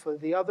R&D for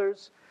the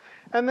others.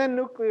 And then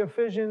nuclear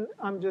fission,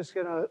 I'm just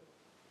going to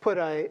put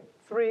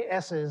 3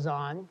 S's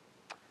on.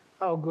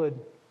 Oh, good.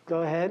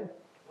 Go ahead.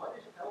 What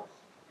is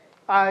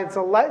else? It's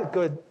a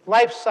good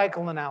life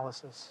cycle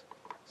analysis.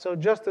 So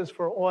just as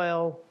for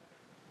oil,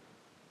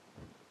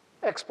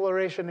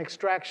 exploration,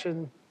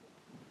 extraction,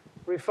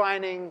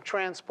 refining,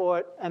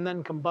 transport, and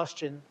then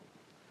combustion,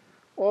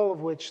 all of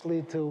which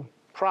lead to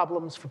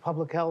problems for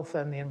public health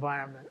and the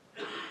environment.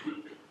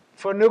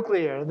 For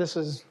nuclear, this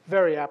is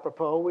very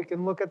apropos. We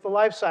can look at the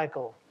life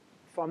cycle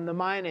from the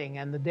mining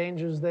and the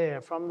dangers there,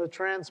 from the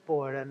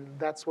transport, and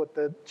that's what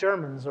the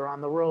Germans are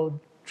on the road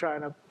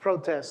trying to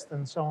protest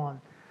and so on.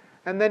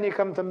 And then you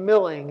come to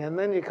milling, and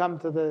then you come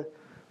to the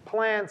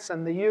plants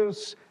and the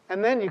use,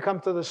 and then you come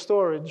to the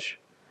storage.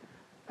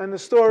 And the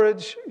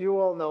storage, you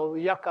all know,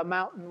 Yucca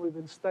Mountain, we've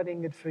been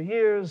studying it for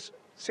years,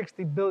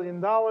 $60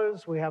 billion,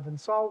 we haven't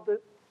solved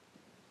it.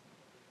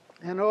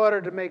 In order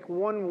to make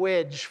 1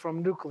 wedge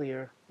from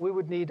nuclear, we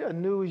would need a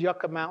new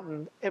Yucca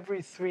Mountain every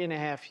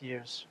 3.5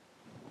 years.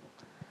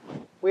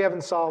 We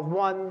haven't solved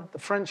one, the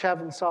French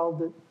haven't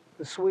solved it,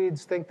 the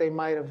Swedes think they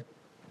might have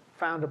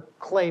found a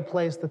clay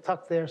place to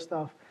tuck their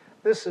stuff.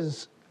 This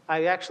is,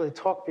 I actually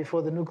talked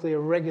before the Nuclear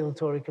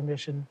Regulatory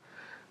Commission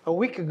a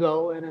week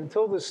ago, and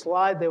until this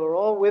slide, they were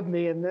all with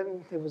me, and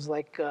then it was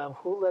like,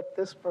 who let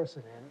this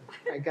person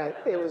in?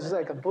 It was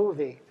like a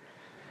movie.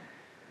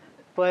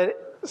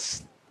 But,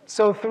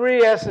 so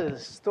 3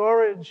 S's,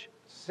 storage,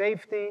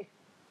 safety,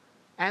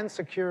 and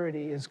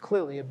security is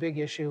clearly a big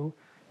issue.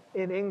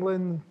 In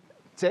England,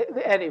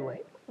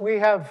 anyway, we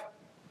have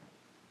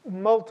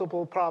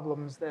multiple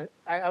problems that,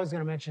 I was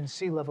going to mention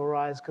sea level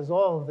rise, because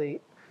all of the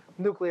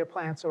nuclear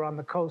plants are on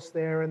the coast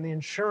there, and the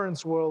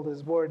insurance world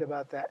is worried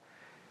about that.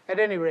 At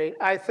any rate,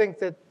 I think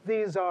that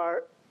these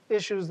are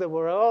issues that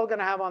we're all going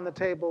to have on the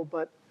table,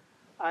 but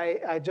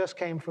I just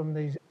came from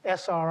the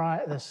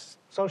SRI, the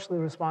Socially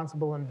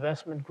Responsible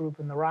Investment Group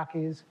in the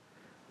Rockies.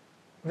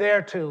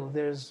 There, too,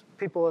 there's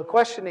people are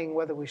questioning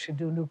whether we should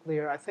do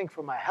nuclear. I think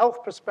from a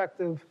health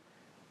perspective,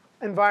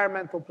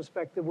 environmental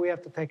perspective, we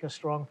have to take a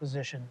strong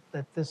position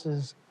that this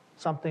is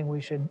something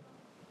we should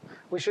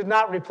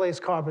not replace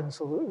carbon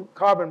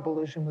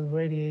pollution with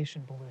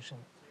radiation pollution.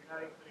 So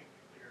you're not including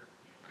nuclear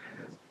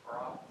in this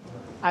problem?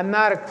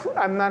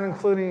 I'm not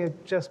including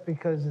it just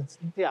because it's,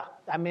 yeah.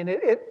 I mean,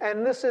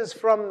 and this is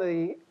from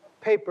the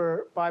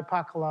paper by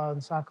Pakala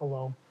and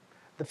Sokolow,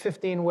 the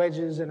 15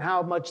 wedges and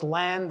how much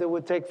land it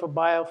would take for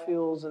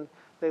biofuels, and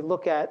they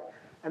look at,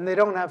 and they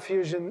don't have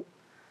fusion.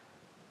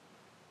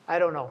 I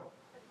don't know.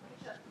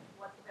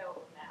 What's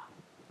available now?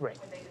 Right.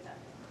 When they do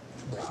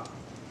that. Right.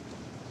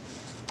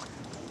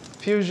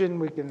 Fusion,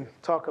 we can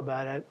talk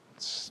about it.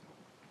 It's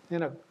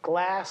in a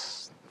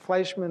glass,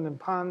 Fleischmann and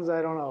Pons,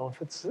 I don't know.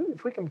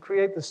 If we can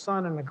create the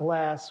sun in a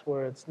glass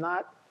where it's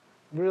not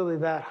really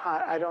that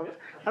hot, I don't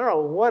know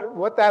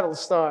what that'll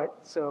start.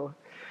 So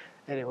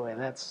anyway,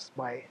 that's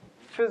my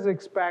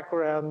physics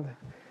background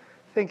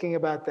thinking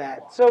about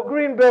that. So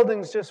green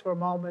buildings, just for a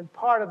moment,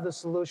 part of the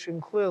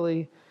solution,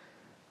 clearly.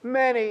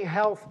 Many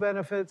health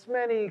benefits,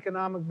 many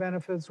economic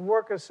benefits,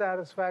 worker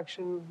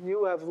satisfaction.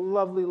 You have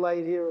lovely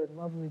light here and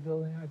lovely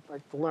building. I'd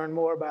like to learn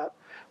more about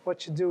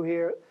what you do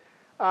here.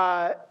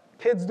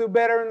 Kids do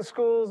better in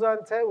schools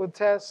with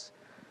tests.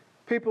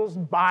 People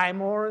buy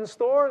more in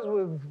stores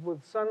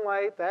with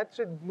sunlight. That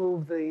should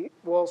move the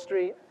Wall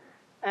Street.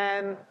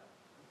 And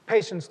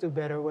patients do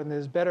better when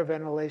there's better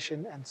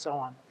ventilation and so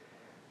on.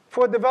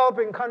 For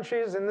developing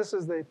countries, and this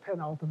is the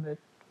penultimate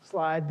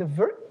slide,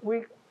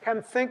 we can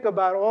think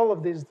about all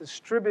of these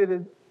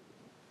distributed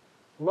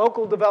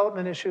local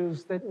development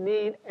issues that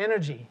need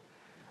energy,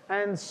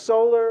 and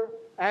solar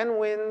and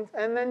wind,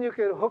 and then you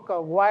could hook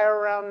a wire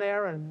around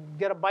there and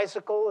get a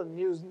bicycle and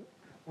use,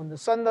 when the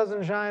sun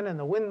doesn't shine and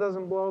the wind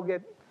doesn't blow,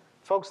 get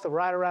folks to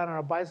ride around on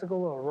a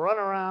bicycle or run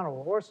around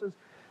or horses.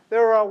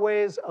 There are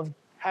ways of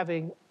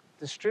having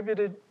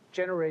distributed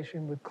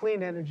generation with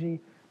clean energy.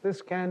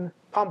 This can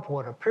pump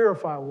water,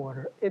 purify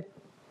water. It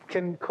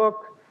can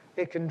cook,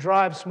 it can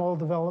drive small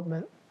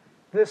development.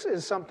 This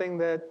is something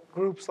that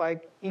groups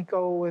like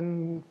ECO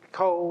and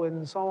CO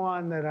and so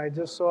on that I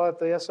just saw at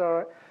the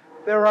SRI,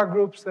 there are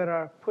groups that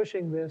are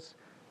pushing this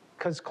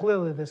because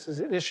clearly this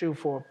is an issue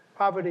for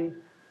poverty,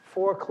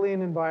 for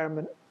clean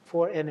environment,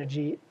 for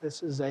energy.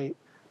 This is a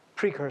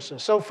precursor.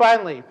 So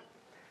finally,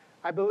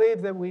 I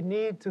believe that we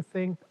need to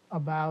think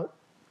about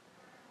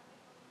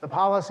the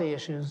policy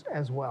issues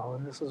as well.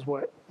 And this is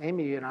what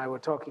Amy and I were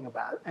talking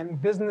about. And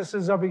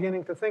businesses are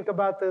beginning to think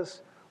about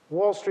this.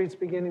 Wall Street's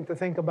beginning to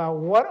think about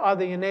what are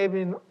the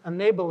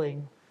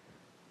enabling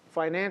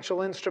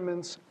financial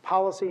instruments,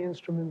 policy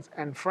instruments,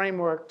 and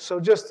framework. So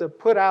just to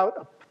put out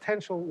a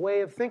potential way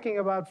of thinking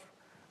about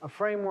a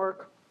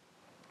framework,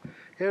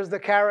 here's the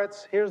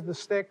carrots, here's the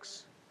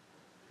sticks.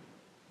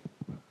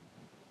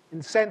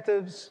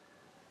 Incentives,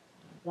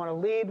 want to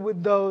lead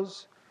with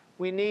those.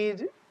 We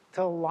need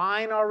to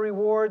align our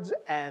rewards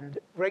and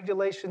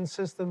regulation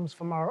systems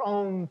from our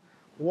own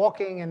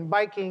walking and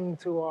biking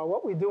to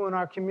what we do in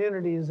our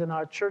communities, in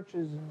our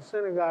churches and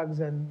synagogues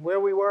and where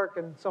we work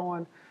and so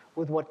on,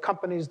 with what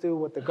companies do,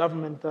 what the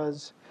government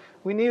does.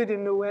 We need a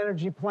new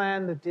energy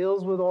plan that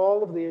deals with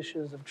all of the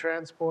issues of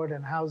transport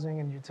and housing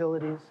and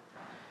utilities.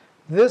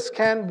 This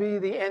can be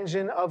the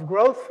engine of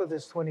growth for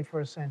this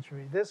 21st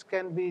century. This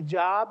can be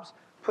jobs,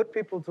 put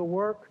people to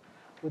work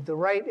with the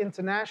right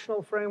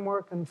international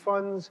framework and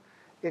funds.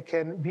 It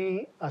can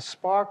be a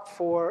spark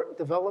for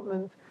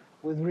development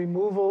with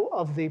removal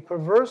of the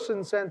perverse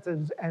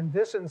incentives and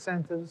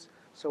disincentives.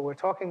 So we're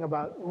talking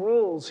about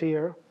rules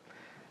here.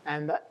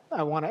 And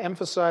I want to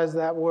emphasize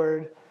that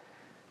word.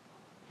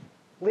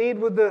 Lead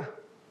with the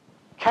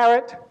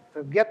carrot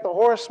to get the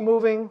horse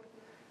moving.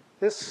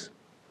 This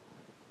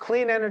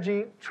clean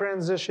energy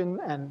transition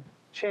and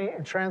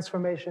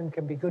transformation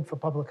can be good for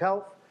public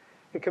health.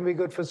 It can be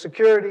good for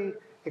security.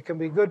 It can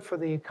be good for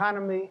the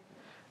economy.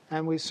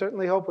 And we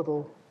certainly hope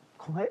it'll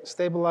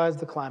stabilize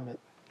the climate.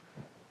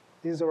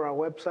 These are our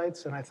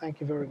websites, and I thank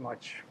you very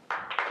much.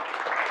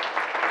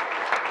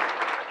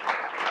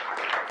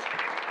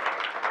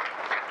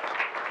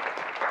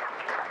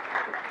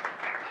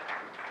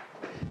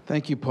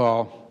 Thank you,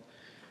 Paul.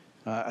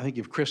 I think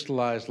you've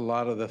crystallized a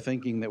lot of the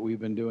thinking that we've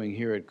been doing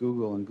here at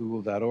Google and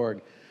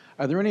google.org.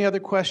 Are there any other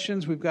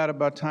questions? We've got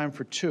about time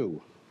for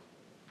two.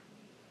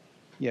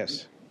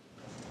 Yes.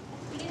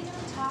 At the beginning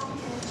of the talk, you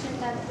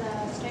mentioned that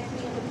the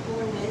strengthening of the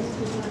polar winds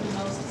was one of the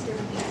most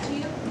disturbing things to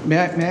you. May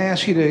I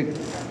ask you to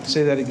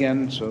say that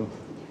again so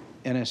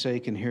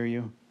NSA can hear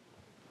you?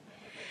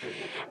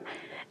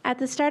 At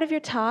the start of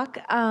your talk,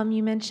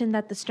 you mentioned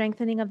that the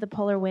strengthening of the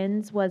polar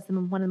winds was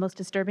one of the most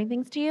disturbing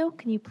things to you.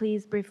 Can you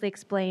please briefly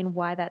explain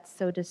why that's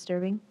so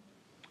disturbing?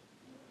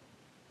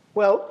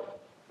 Well,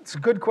 it's a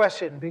good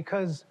question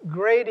because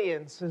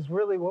gradients is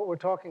really what we're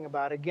talking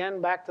about.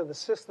 Again, back to the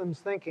systems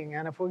thinking.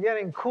 And if we're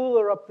getting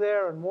cooler up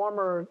there and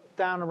warmer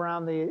down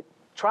around the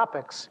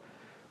tropics,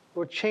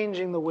 we're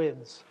changing the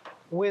winds.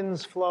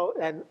 Winds flow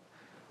and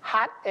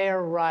hot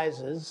air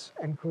rises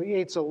and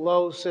creates a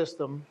low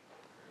system.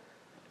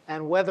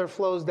 And weather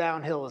flows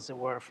downhill, as it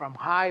were, from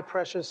high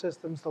pressure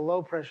systems to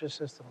low pressure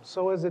systems.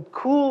 So as it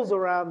cools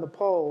around the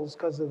poles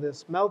because of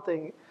this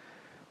melting,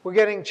 we're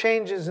getting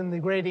changes in the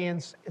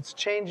gradients. It's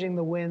changing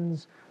the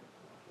winds.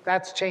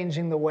 That's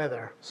changing the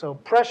weather. So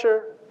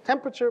pressure,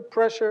 temperature,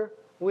 pressure,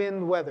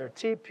 wind, weather.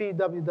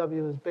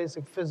 TPWW is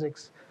basic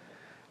physics.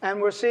 And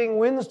we're seeing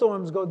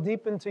windstorms go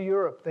deep into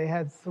Europe. They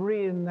had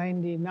 3 in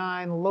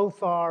 99,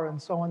 Lothar,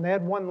 and so on. They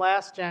had one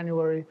last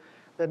January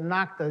that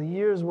knocked a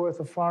year's worth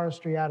of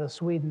forestry out of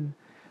Sweden.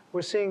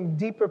 We're seeing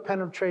deeper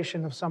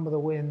penetration of some of the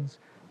winds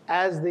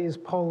as these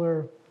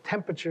polar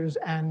temperatures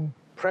and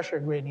pressure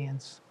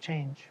gradients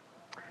change.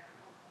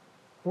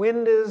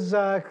 Wind is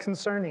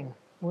concerning.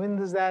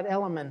 Wind is that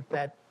element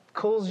that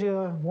cools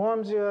you,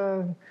 warms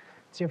you.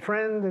 It's your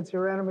friend, it's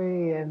your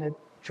enemy, and it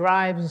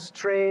drives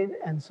trade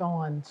and so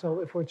on.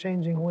 So if we're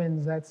changing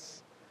winds,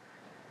 that's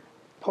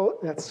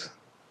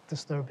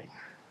disturbing.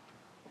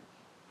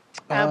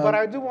 But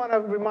I do want to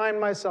remind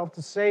myself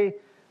to say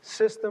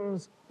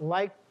systems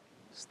like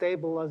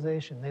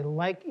stabilization. They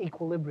like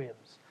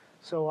equilibriums.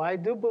 So I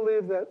do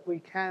believe that we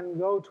can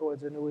go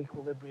towards a new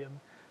equilibrium.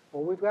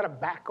 Well, we've got to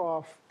back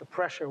off the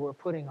pressure we're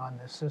putting on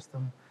this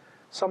system,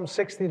 some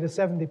 60 to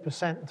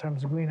 70% in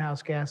terms of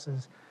greenhouse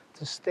gases,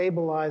 to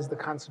stabilize the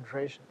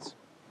concentrations.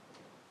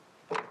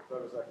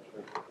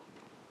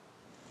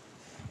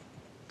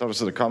 That was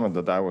the comment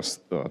that I was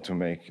to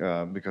make,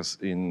 because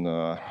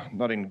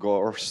not in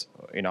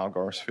Al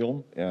Gore's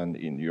film and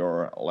in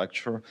your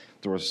lecture,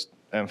 there was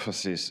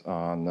emphasis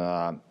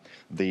on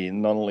the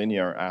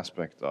nonlinear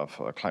aspect of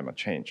climate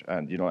change.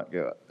 And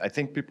I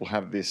think people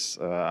have this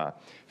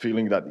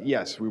feeling that,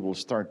 yes, we will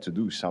start to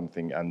do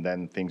something and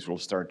then things will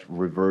start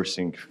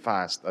reversing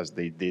fast as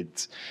they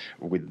did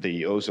with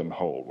the ozone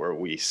hole, where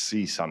we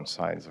see some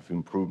signs of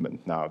improvement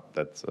now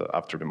that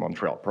after the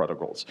Montreal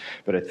protocols.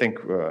 But I think,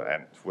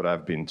 and what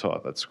I've been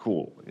taught at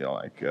school,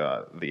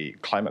 the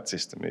climate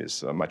system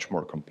is much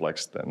more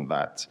complex than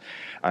that.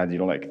 And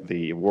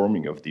the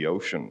warming of the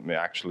ocean may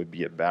actually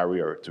be a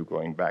barrier to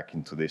going back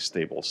into this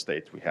stable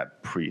state we had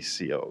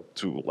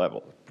pre-CO2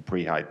 level,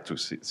 pre-high to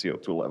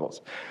CO2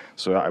 levels.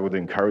 So I would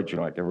encourage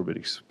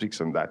everybody speaks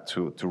on that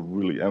to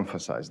really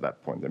emphasize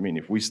that point. I mean,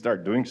 if we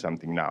start doing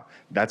something now,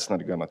 that's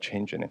not going to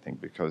change anything,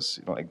 because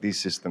these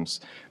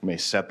systems may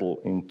settle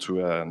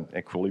into an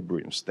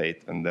equilibrium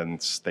state and then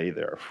stay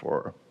there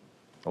for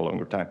a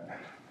longer time.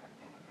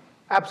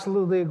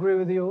 Absolutely agree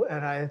with you,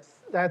 and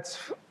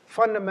that's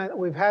fundamental.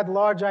 We've had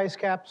large ice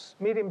caps,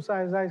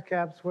 medium-sized ice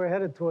caps. We're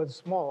headed towards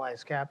small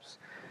ice caps.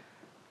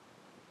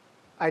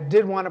 I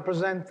did want to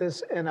present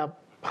this in a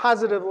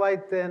positive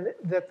light then,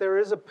 that there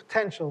is a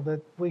potential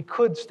that we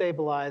could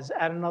stabilize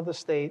at another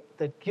state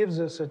that gives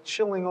us a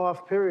chilling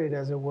off period,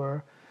 as it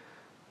were,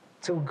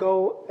 to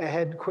go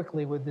ahead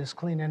quickly with this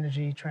clean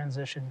energy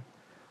transition.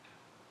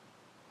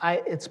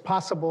 It's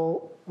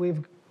possible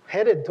we've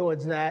headed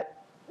towards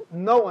that.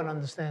 No one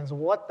understands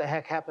what the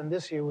heck happened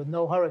this year with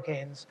no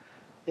hurricanes.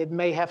 it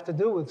may have to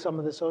do with some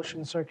of this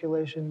ocean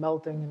circulation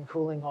melting and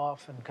cooling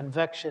off and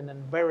convection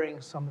and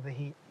burying some of the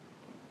heat.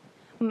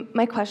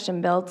 My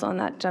question builds on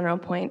that general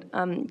point.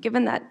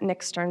 Given that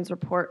Nick Stern's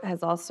report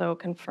has also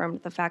confirmed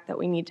the fact that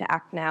we need to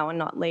act now and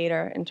not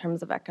later in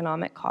terms of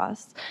economic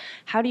costs,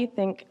 how do you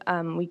think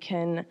we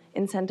can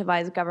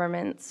incentivize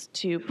governments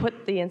to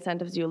put the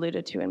incentives you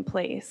alluded to in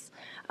place,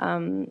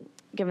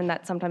 given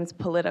that sometimes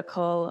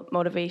political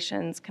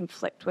motivations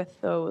conflict with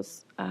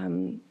those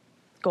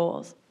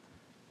goals?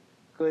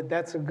 Good.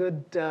 That's a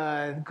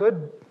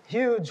good,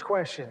 huge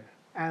question.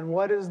 And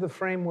what is the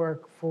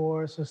framework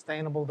for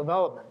sustainable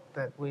development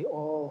that we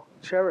all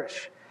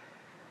cherish?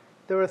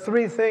 There are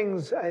three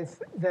things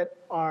that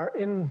are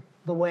in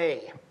the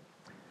way.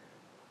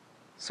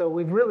 So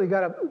we've really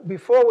got to,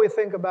 before we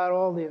think about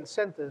all the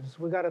incentives,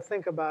 we've got to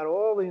think about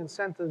all the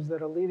incentives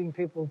that are leading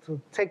people to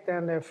take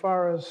down their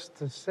forests,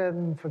 to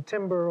send for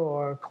timber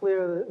or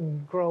clear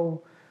and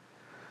grow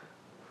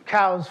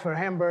cows for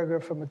hamburger,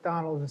 for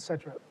McDonald's, et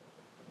cetera.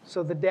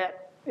 So the debt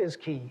is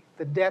key.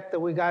 The debt that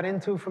we got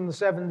into from the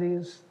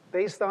 70s,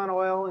 based on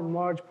oil in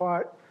large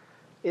part,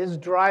 is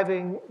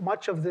driving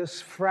much of this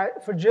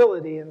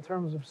fragility in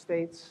terms of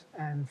states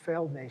and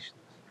failed nations.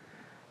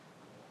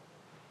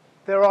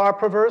 There are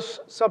perverse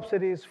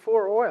subsidies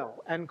for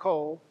oil and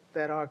coal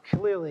that are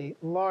clearly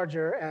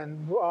larger,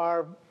 and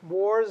our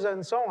wars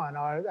and so on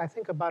are, I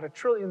think about $1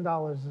 trillion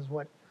is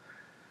what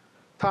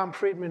Tom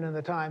Friedman in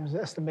the Times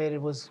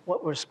estimated was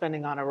what we're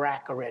spending on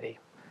Iraq already.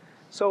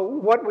 So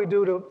what we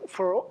do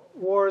for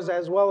wars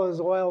as well as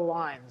oil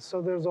lines.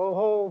 So there's a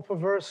whole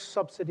perverse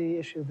subsidy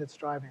issue that's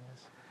driving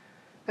this.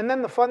 And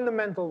then the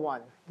fundamental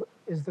one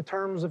is the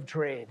terms of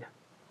trade.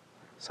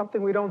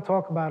 Something we don't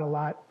talk about a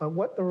lot, but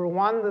what the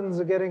Rwandans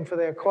are getting for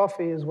their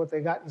coffee is what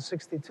they got in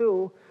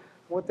 '62.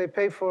 What they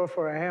pay for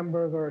a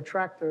hamburger or a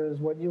tractor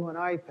is what you and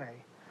I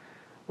pay.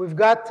 We've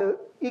got to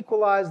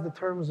equalize the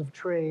terms of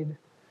trade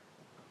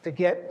to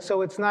get,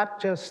 so it's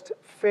not just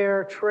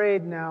fair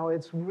trade now,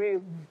 it's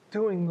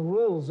doing the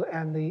rules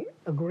and the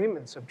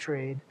agreements of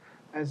trade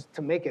as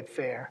to make it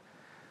fair.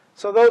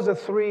 So those are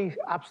three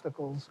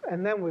obstacles.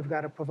 And then we've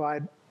got to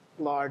provide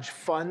large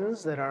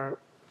funds that are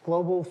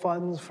global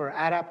funds for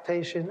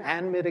adaptation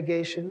and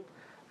mitigation.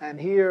 And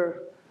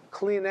here,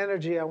 clean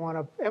energy, I want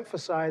to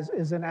emphasize,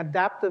 is an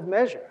adaptive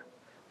measure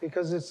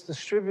because it's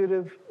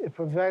distributive, it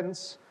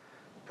protects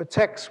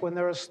when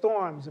there are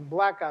storms and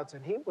blackouts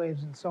and heat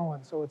waves and so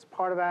on. So it's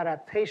part of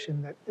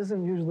adaptation that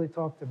isn't usually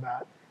talked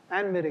about,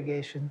 and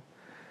mitigation.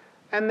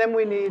 And then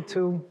we need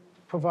to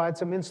provide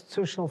some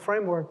institutional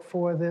framework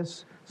for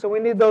this. So we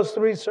need those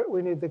three.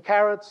 We need the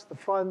carrots, the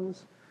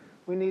funds.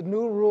 We need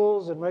new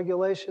rules and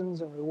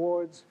regulations and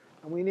rewards.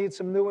 And we need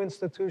some new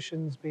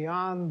institutions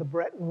beyond the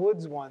Bretton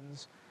Woods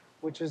ones,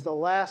 which is the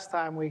last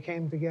time we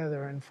came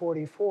together in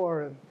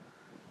 '44. And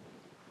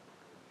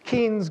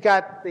Keynes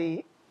got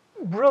the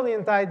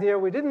brilliant idea.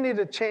 We didn't need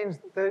to change,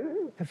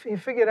 he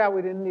figured out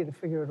we didn't need to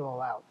figure it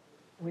all out.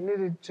 We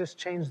needed to just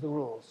change the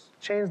rules,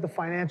 change the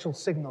financial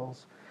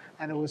signals.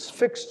 And it was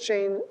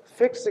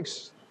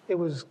it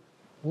was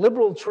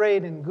liberal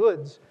trade in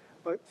goods,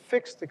 but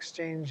fixed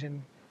exchange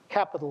in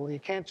capital. You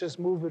can't just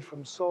move it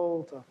from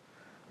Seoul to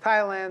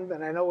Thailand,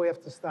 and I know we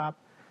have to stop.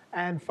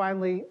 And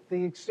finally,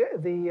 the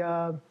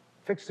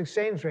fixed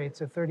exchange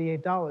rates at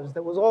 $38.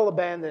 That was all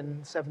abandoned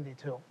in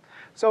 '72.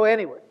 So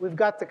anyway, we've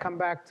got to come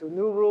back to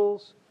new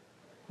rules,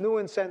 new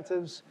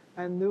incentives,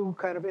 and new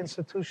kind of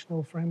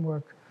institutional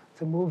framework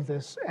to move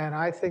this. And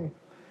I think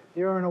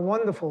you're in a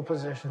wonderful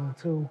position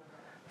to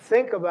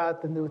think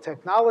about the new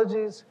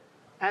technologies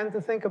and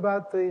to think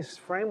about this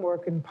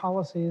framework and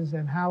policies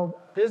and how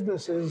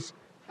businesses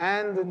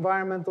and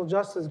environmental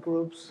justice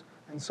groups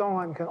and so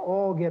on can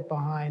all get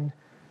behind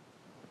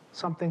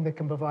something that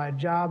can provide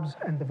jobs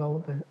and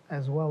development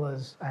as well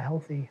as a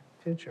healthy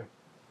future.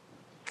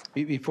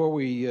 Before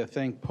we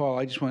thank Paul,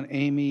 I just want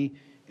Amy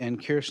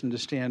and Kirsten to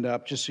stand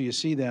up just so you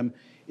see them.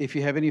 If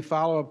you have any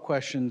follow-up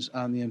questions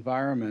on the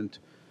environment,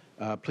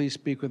 please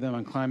speak with them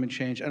on climate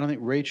change. I don't think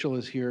Rachel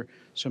is here,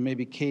 so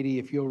maybe Katie,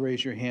 if you'll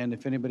raise your hand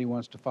if anybody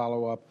wants to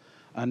follow up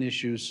on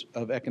issues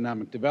of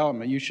economic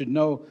development. You should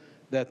know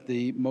that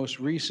the most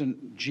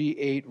recent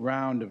G8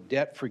 round of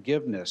debt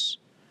forgiveness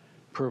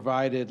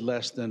provided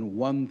less than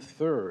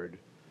 1/3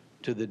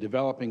 to the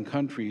developing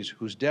countries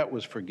whose debt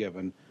was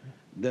forgiven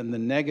than the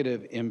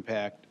negative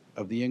impact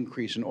of the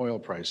increase in oil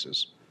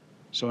prices.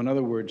 So in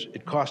other words,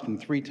 it cost them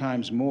 3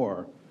 times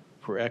more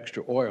for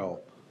extra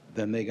oil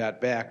than they got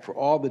back for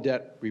all the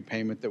debt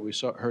repayment that we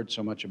heard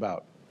so much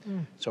about.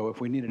 So if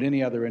we needed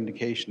any other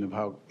indication of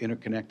how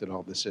interconnected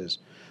all this is.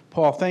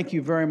 Paul, thank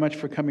you very much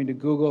for coming to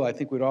Google. I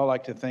think we'd all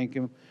like to thank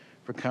him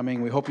for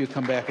coming. We hope you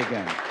come back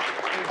again.